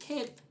 you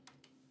can't...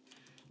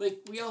 Like,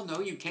 we all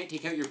know you can't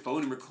take out your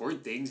phone and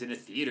record things in a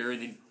theater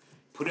and then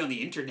put it on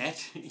the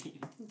internet.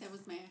 That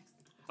was my ex.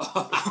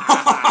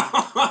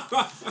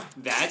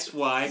 That's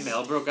why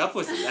Mel broke up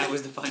with him. That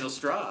was the final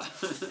straw.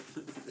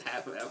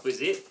 that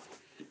was it.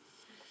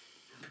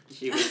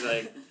 She was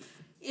like...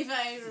 If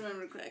I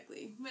remember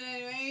correctly. But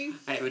anyway...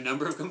 I have a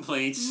number of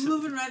complaints.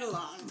 Moving right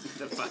along.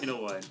 The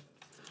final one.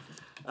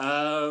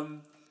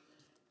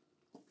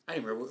 I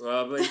didn't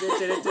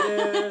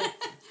remember.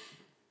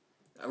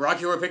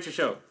 Rocky Horror Picture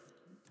Show.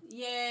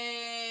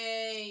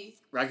 Yay!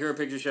 Rocky Horror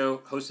Picture Show,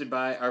 hosted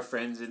by our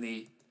friends in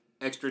the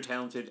extra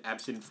talented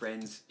Absent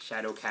Friends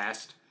Shadow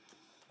Cast.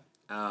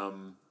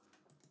 I'm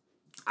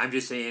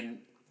just saying,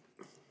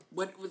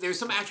 there's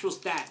some actual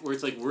stat where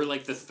it's like we're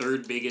like the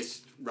 3rd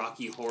biggest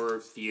Rocky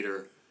Horror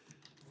theater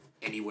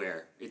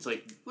anywhere. It's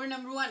like we're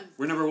number 1.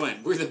 We're number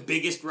 1. We're the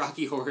biggest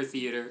Rocky Horror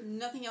theater.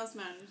 Nothing else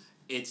matters.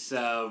 It's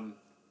a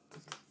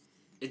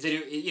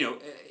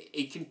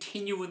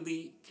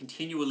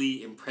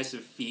continually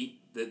impressive feat.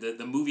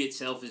 The movie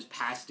itself is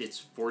past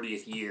its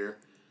 40th year.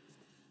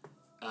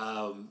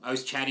 I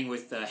was chatting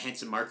with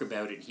Handsome Mark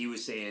about it, and he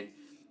was saying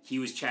he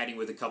was chatting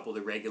with a couple of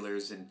the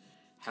regulars and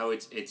how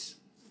it's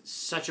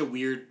such a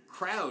weird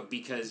crowd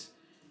because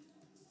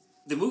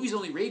the movie's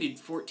only rated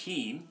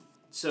 14,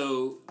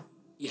 so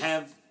you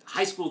have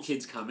high school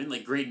kids coming,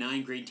 like grade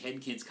 9, grade 10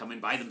 kids coming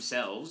by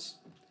themselves,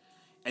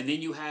 and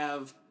then you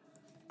have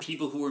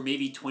people who were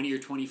maybe 20 or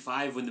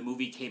 25 when the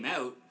movie came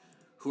out,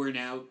 who are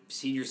now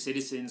senior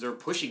citizens or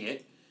pushing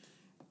it,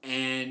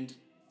 and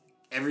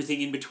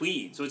everything in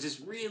between. So it's this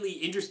really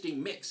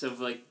interesting mix of,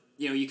 like,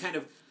 you know, you kind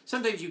of,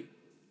 sometimes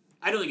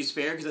I don't think it's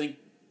fair, because I think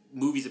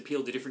movies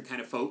appeal to different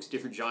kind of folks,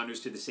 different genres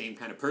to the same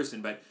kind of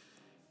person, but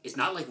it's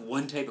not like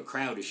one type of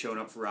crowd is showing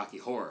up for Rocky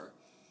Horror.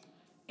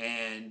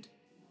 And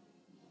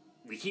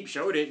we keep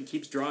showing it and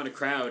keeps drawing a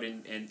crowd,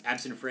 and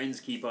Absent Friends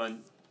keep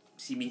on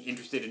seeming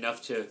interested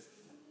enough to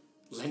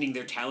lending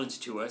their talents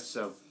to us.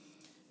 So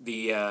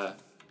I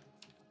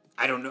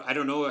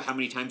don't know how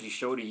many times you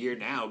show it a year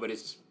now, but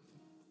it's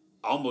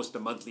almost a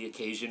monthly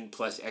occasion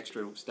plus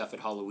extra stuff at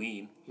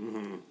Halloween.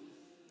 Mm-hmm.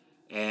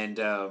 And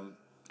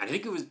I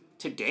think it was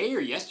today or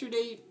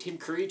yesterday Tim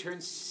Curry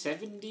turned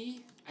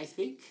 70, I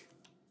think,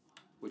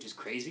 which is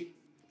crazy.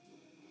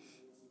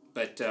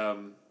 But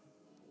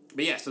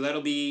yeah, so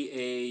that'll be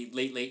a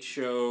late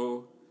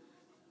show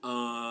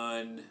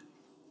on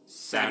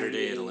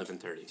Saturday at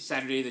 11:30.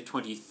 Saturday the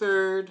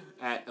 23rd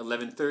at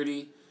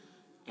 11:30,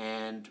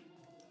 and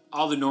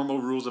all the normal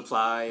rules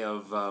apply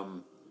of,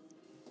 don't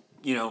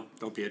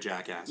be a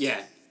jackass.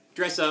 Yeah,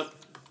 dress up.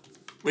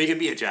 Well, you can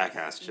be a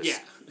jackass. Just yeah.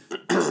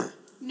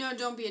 No,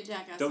 don't be a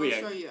jackass. They'll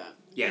throw you up.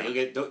 Yeah,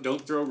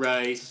 don't throw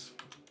rice.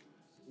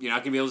 You're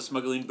not gonna be able to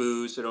smuggle in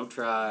booze, so don't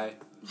try.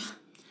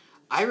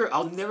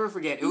 I'll never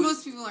forget.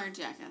 Most people aren't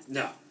jackasses.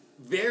 No,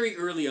 very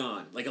early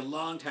on, like a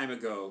long time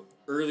ago.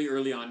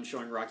 Early on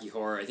showing Rocky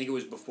Horror. I think it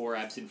was before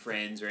Absent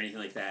Friends or anything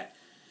like that.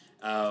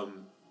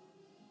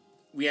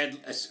 We had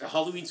a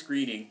Halloween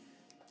screening,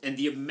 and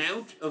the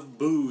amount of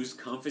booze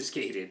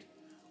confiscated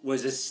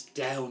was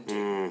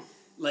astounding.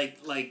 Like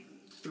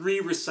 3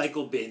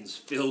 recycle bins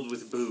filled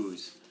with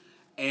booze.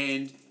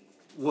 And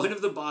one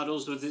of the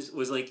bottles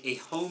was like a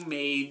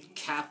homemade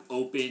cap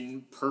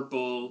open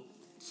purple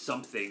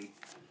something.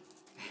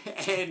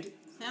 And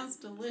sounds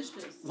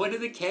delicious. One of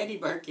the candy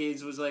bar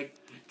kids was like,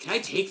 "Can I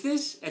take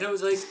this?" And I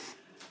was like,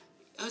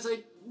 I was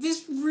like,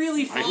 this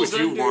really falls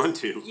Why would you want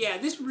to? Yeah,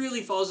 this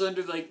really falls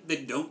under, like, the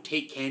don't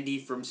take candy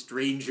from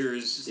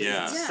strangers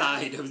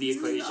side of the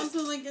equation.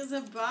 Also, like, as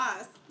a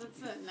boss, that's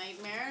a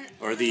nightmare.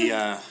 Or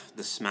the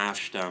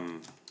smashed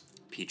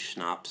peach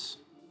schnapps.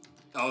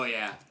 Oh,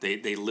 yeah.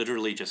 They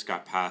literally just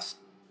got past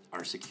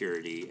our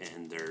security,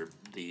 and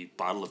the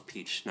bottle of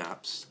peach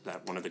schnapps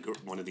that one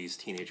of these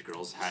teenage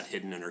girls had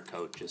hidden in her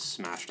coat just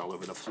smashed all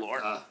over the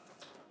floor.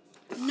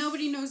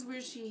 Nobody knows where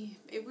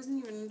it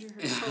wasn't even under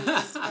her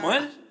coat.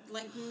 What?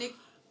 Like, Nick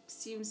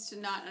seems to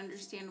not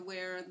understand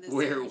where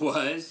it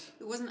was?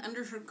 It wasn't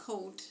under her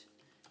coat.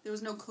 There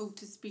was no coat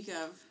to speak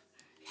of.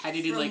 How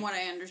did it, from what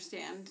I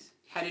understand.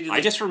 How did it, I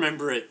just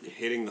remember it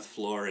hitting the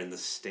floor and the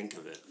stink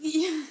of it.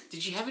 Yeah.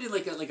 Did she have it in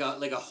like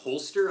a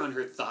holster on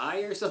her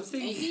thigh or something?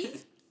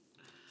 Maybe.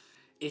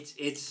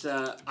 It's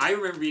I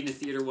remember being in a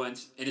theater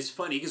once, and it's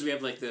funny because we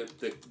have like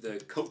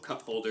the Coke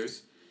cup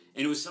holders,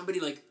 and it was somebody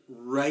like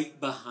right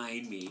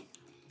behind me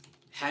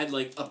had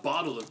like a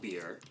bottle of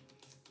beer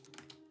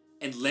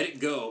and let it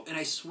go, and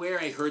I swear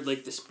I heard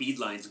like the speed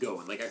lines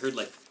going, like I heard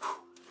like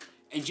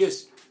and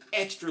just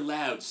extra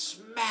loud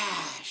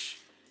smash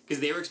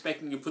because they were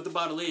expecting to put the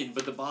bottle in,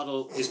 but the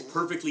bottle is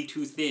perfectly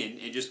too thin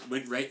and just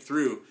went right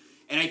through.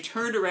 And I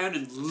turned around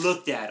and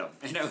looked at him,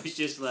 and I was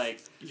just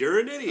like, "You're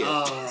an idiot."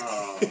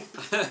 Oh,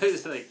 I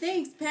was like,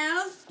 "Thanks,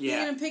 pal. Yeah.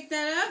 You gonna pick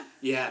that up?"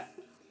 Yeah,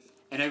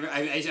 and I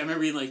remember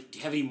being like, "Do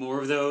you have any more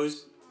of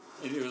those?"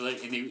 And it was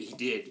like, and he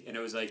did, and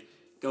I was like,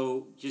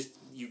 "Go, just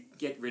you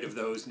get rid of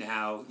those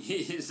now."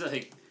 It's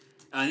like,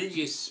 and then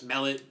you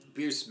smell it.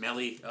 Beer's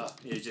smelly. Oh,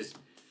 it's just,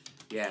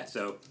 yeah.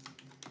 So,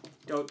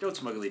 don't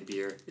smuggle in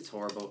beer. It's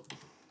horrible.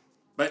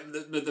 But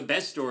the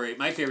best story,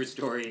 my favorite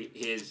story,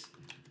 is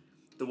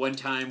the one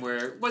time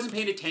where wasn't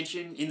paying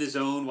attention in the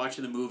zone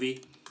watching the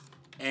movie,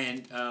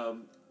 and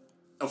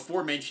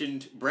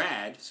aforementioned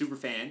Brad, super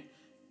fan,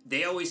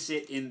 they always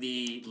sit in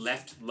the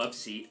left love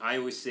seat. I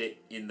always sit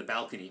in the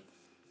balcony.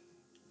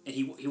 And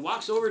he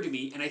walks over to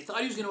me, and I thought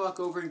he was going to walk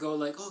over and go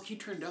like, "Oh, can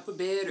you turn it up a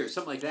bit?" or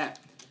something like that.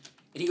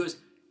 And he goes,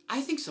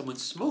 "I think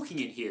someone's smoking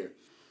in here."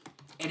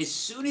 And as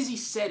soon as he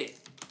said it,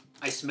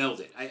 I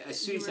smelled it. As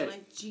soon as he said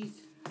it. Geez.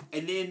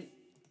 And then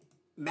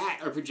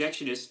Matt, our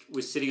projectionist,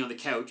 was sitting on the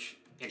couch,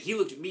 and he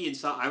looked at me and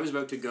saw I was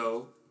about to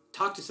go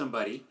talk to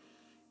somebody.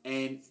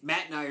 And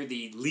Matt and I are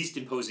the least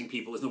imposing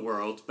people in the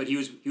world, but he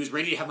was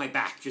ready to have my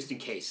back just in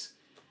case.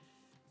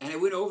 And I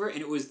went over,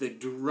 and it was the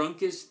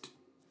drunkest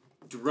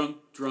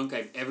drunk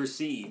I've ever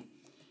seen.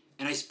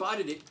 And I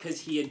spotted it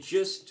because he had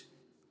just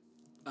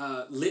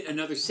lit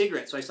another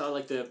cigarette, so I saw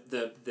like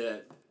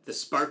the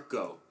spark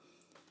go.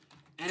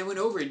 And I went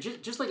over, and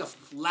just like a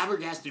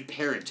flabbergasted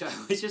parent, I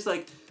was just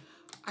like,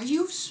 "Are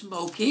you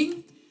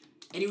smoking?"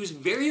 And he was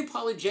very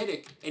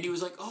apologetic, and he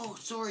was like, "Oh,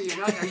 sorry,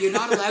 are you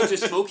not allowed to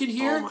smoke in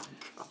here?" Oh my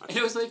God. And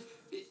I was like,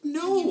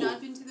 "No." Have you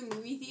not been to the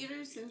movie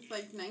theater since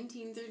like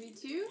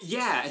 1932?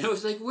 Yeah, and I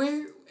was like,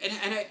 "Where?"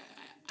 And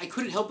I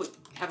couldn't help but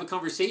have a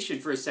conversation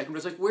for a second. I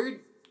was like, "Where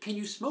can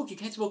you smoke? You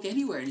can't smoke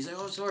anywhere." And he's like,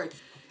 "Oh, sorry."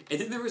 And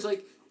then there was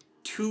like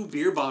 2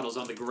 beer bottles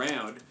on the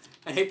ground,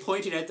 and I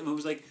pointed at them and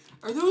was like,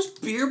 "Are those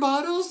beer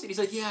bottles?" And he's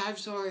like, "Yeah, I'm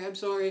sorry. And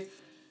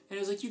I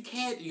was like, "You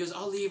can't." And he goes,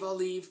 I'll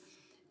leave.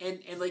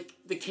 And like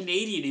the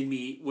Canadian in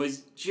me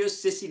was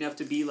just sissy enough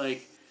to be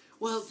like,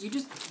 "Well, you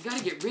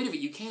gotta get rid of it.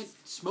 You can't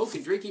smoke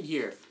and drink in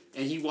here."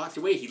 And he walked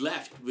away. He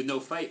left with no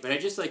fight. But I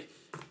just like,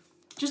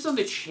 just on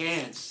the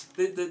chance,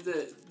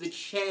 the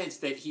chance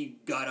that he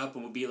got up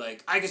and would be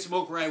like, "I can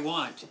smoke where I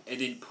want,"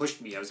 and then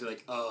pushed me. I was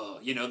like, oh,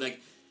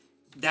 like,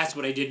 that's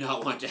what I did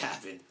not want to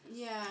happen.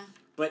 Yeah.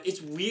 But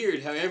it's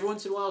weird how every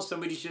once in a while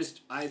somebody's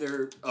just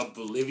either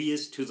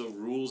oblivious to the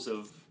rules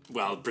of...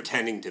 Well,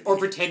 pretending to be. Or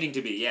pretending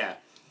to be, yeah.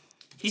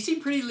 He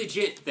seemed pretty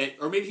legit that...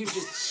 Or maybe he was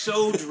just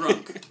so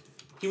drunk.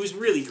 He was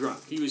really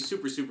drunk. He was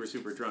super, super,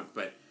 super drunk.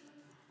 But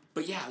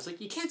yeah, I was like,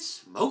 you can't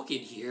smoke in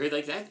here.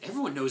 Like, that.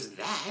 Everyone knows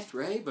that,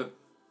 right?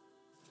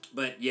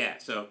 But yeah,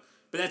 so...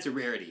 But that's a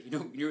rarity. You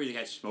don't really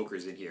catch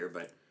smokers in here,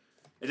 but...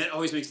 And that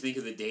always makes me think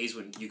of the days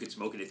when you could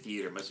smoke in a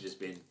theater. It must have just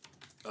been...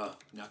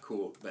 not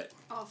cool, but...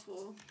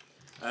 Awful.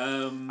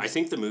 I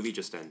think the movie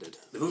just ended.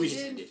 The movie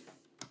just ended.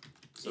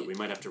 So we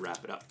might have to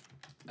wrap it up.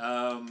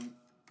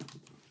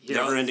 You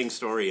Never-ending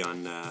story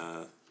on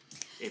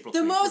April 21st.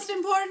 The most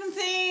important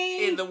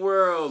thing in the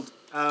world.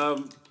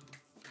 Hang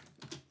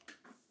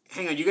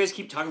on, you guys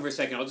keep talking for a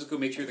second. I'll just go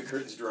make sure the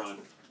curtain's drawn.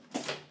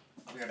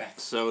 I'll be right back.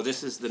 So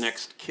this is the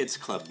next Kids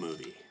Club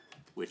movie,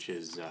 which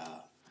is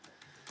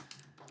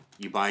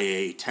you buy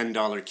a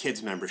 $10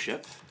 kids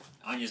membership.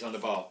 Anya's on the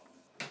ball.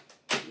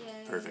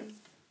 Yay. Perfect.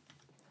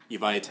 You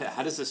buy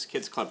how does this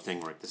Kids Club thing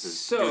work? This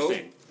is your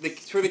thing.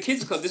 For the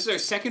Kids Club, this is our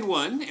second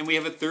one, and we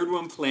have a third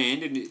one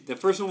planned. And the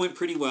first one went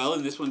pretty well,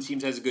 and this one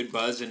seems to have a good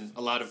buzz, and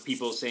a lot of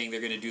people saying they're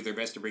going to do their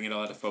best to bring it a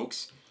lot of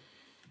folks.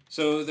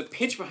 So the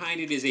pitch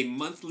behind it is a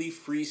monthly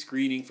free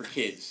screening for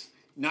kids,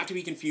 not to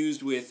be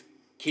confused with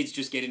kids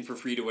just get in for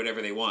free to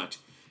whatever they want.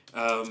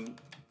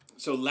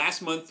 So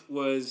last month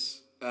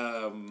was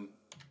Land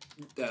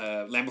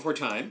Before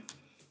Time,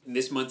 and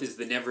this month is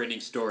The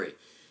Never-Ending Story.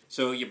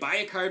 So you buy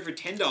a card for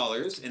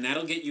 $10, and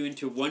that'll get you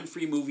into one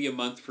free movie a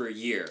month for a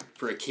year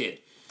for a kid.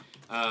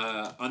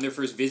 On their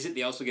first visit,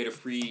 they also get a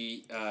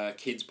free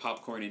kids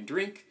popcorn and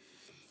drink.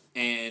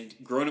 And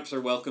grown-ups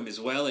are welcome as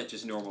well at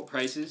just normal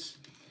prices.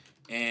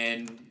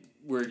 And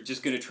we're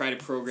just going to try to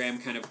program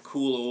kind of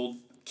cool old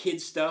kid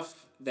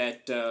stuff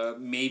that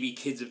maybe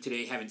kids of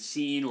today haven't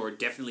seen or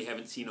definitely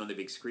haven't seen on the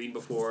big screen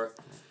before.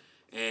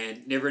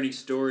 And Neverending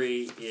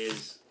Story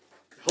is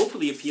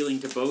hopefully appealing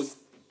to both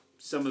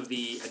some of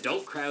the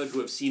adult crowd who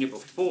have seen it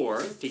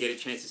before to get a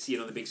chance to see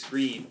it on the big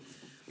screen.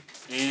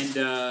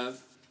 And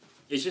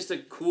it's just a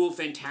cool,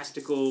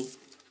 fantastical,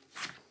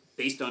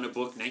 based on a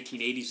book,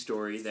 1980s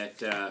story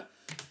that, I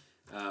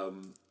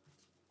don't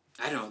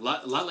know,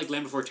 a lot like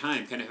Land Before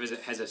Time, kind of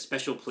has a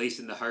special place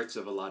in the hearts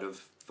of a lot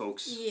of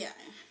folks. Yeah.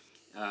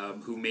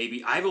 Who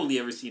maybe, I've only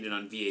ever seen it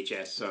on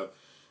VHS, so.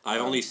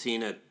 I've only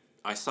seen it,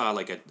 I saw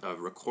like a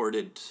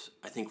recorded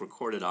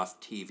off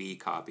TV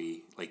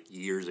copy like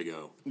years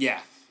ago.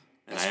 Yeah.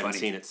 And I haven't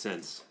seen it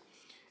since.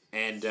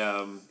 And,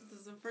 this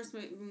is the first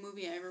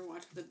movie I ever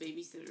watched with a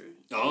babysitter.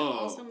 Oh. And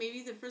also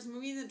maybe the first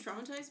movie that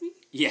traumatized me.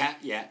 Yeah,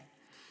 yeah.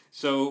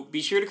 So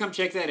be sure to come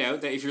check that out.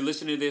 That if you're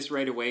listening to this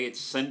right away, it's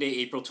Sunday,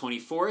 April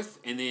 24th.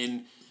 And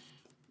then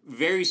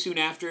very soon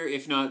after,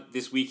 if not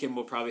this weekend,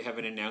 we'll probably have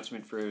an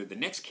announcement for the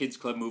next Kids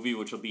Club movie,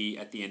 which will be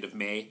at the end of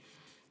May.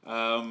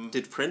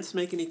 Did Prince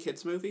make any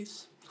kids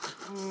movies?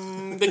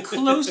 The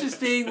closest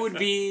thing would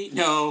be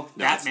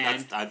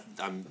Batman.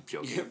 I'm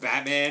joking.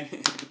 Batman,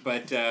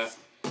 but yeah,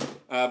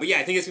 I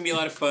think it's gonna be a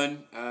lot of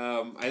fun.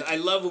 I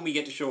love when we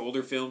get to show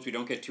older films. We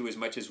don't get to as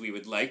much as we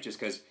would like, just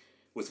because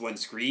with one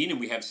screen, and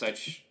we have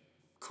such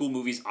cool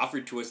movies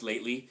offered to us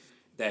lately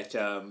that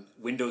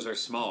windows are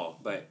small.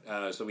 But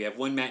so we have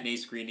one matinee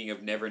screening of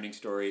Neverending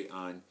Story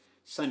on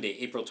Sunday,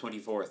 April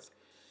 24th.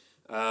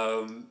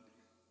 And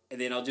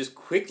then I'll just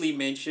quickly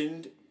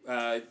mention.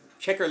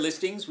 Check our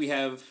listings. We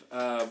have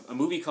a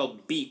movie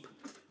called Beep,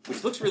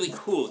 which looks really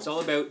cool. It's all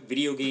about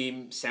video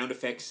game sound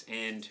effects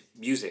and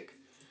music.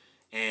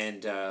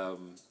 And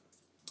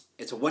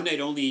it's a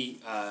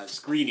one-night-only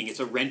screening. It's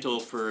a rental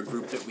for a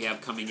group that we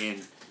have coming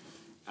in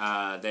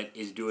that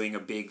is doing a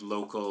big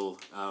local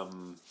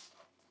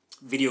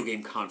video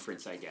game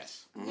conference, I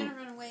guess. I'm going to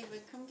run away,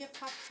 but come get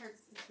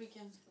Pop-Tarts this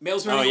weekend.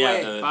 Mel's running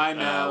away. Bye,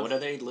 Mel. What are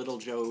they? Little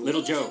Joe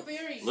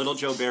Berry. Little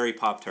Joe Berry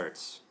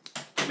Pop-Tarts.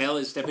 Mel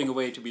is stepping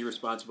away to be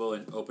responsible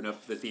and open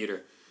up the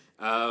theater.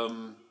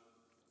 So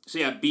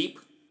yeah, Beep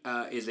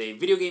is a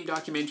video game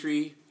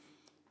documentary.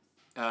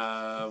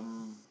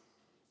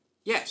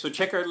 Yeah, so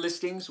check our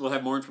listings. We'll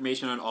have more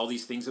information on all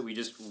these things that we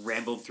just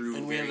rambled through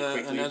and very we have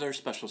quickly. Another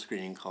special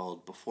screening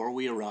called Before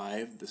We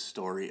Arrive, the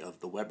story of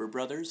the Weber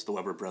brothers. The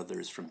Weber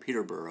brothers from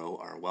Peterborough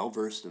are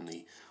well-versed in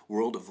the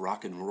world of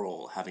rock and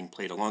roll, having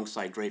played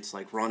alongside greats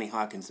like Ronnie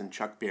Hawkins and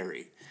Chuck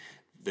Berry.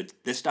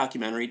 This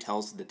documentary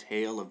tells the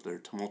tale of their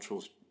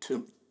tumultuous...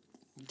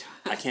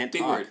 I can't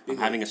Big talk. word, I'm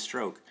having a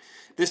stroke.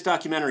 This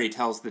documentary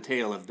tells the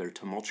tale of their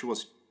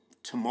tumultuous...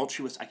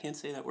 I can't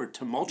say that word.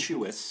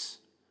 Tumultuous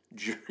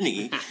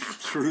journey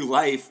through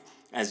life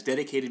as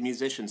dedicated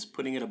musicians,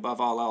 putting it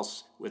above all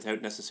else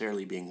without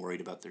necessarily being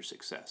worried about their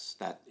success.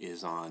 That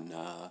is on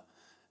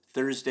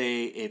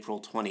Thursday,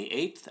 April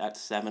 28th at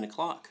 7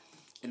 o'clock.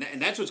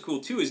 And that's what's cool,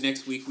 too, is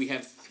next week we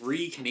have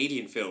 3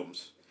 Canadian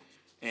films.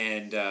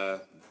 And...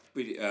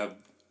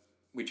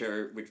 which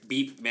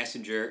Beep,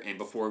 Messenger, and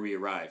Before We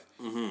Arrive.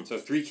 Mm-hmm. So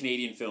 3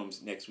 Canadian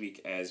films next week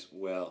as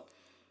well.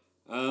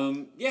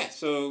 Yeah,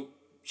 so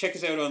check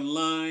us out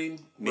online.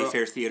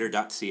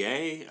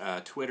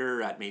 MayfairTheatre.ca,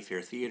 Twitter at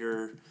Mayfair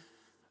Theatre,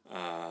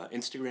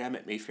 Instagram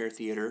at Mayfair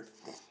Theatre.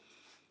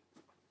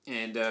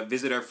 And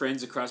visit our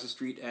friends across the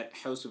street at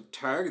House of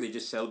Targ. They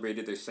just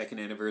celebrated their 2nd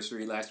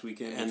anniversary last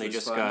weekend. And they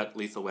just got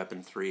Lethal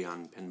Weapon 3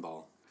 on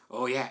pinball.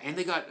 Oh, yeah, and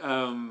they got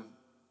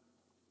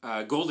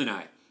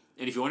GoldenEye.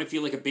 And if you want to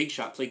feel like a big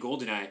shot, play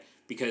GoldenEye,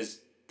 because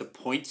the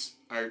points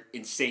are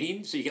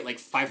insane. So you get like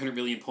 500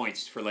 million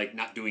points for like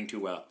not doing too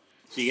well.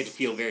 So you get to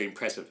feel very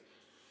impressive.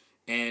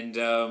 And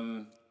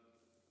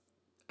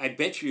I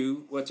bet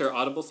you, what's our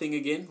Audible thing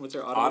again? What's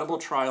our Audible?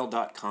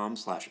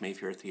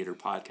 Audibletrial.com/Mayfair Theatre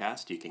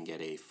Podcast. You can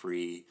get a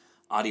free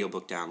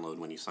audiobook download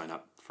when you sign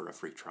up for a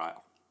free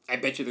trial. I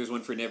bet you there's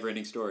one for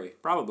Neverending Story.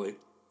 Probably.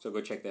 So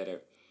go check that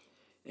out.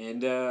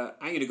 And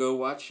I'm going to go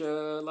watch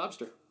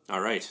Lobster. All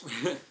right.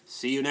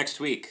 See you next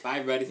week. Bye,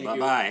 everybody. Thank you.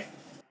 Bye-bye.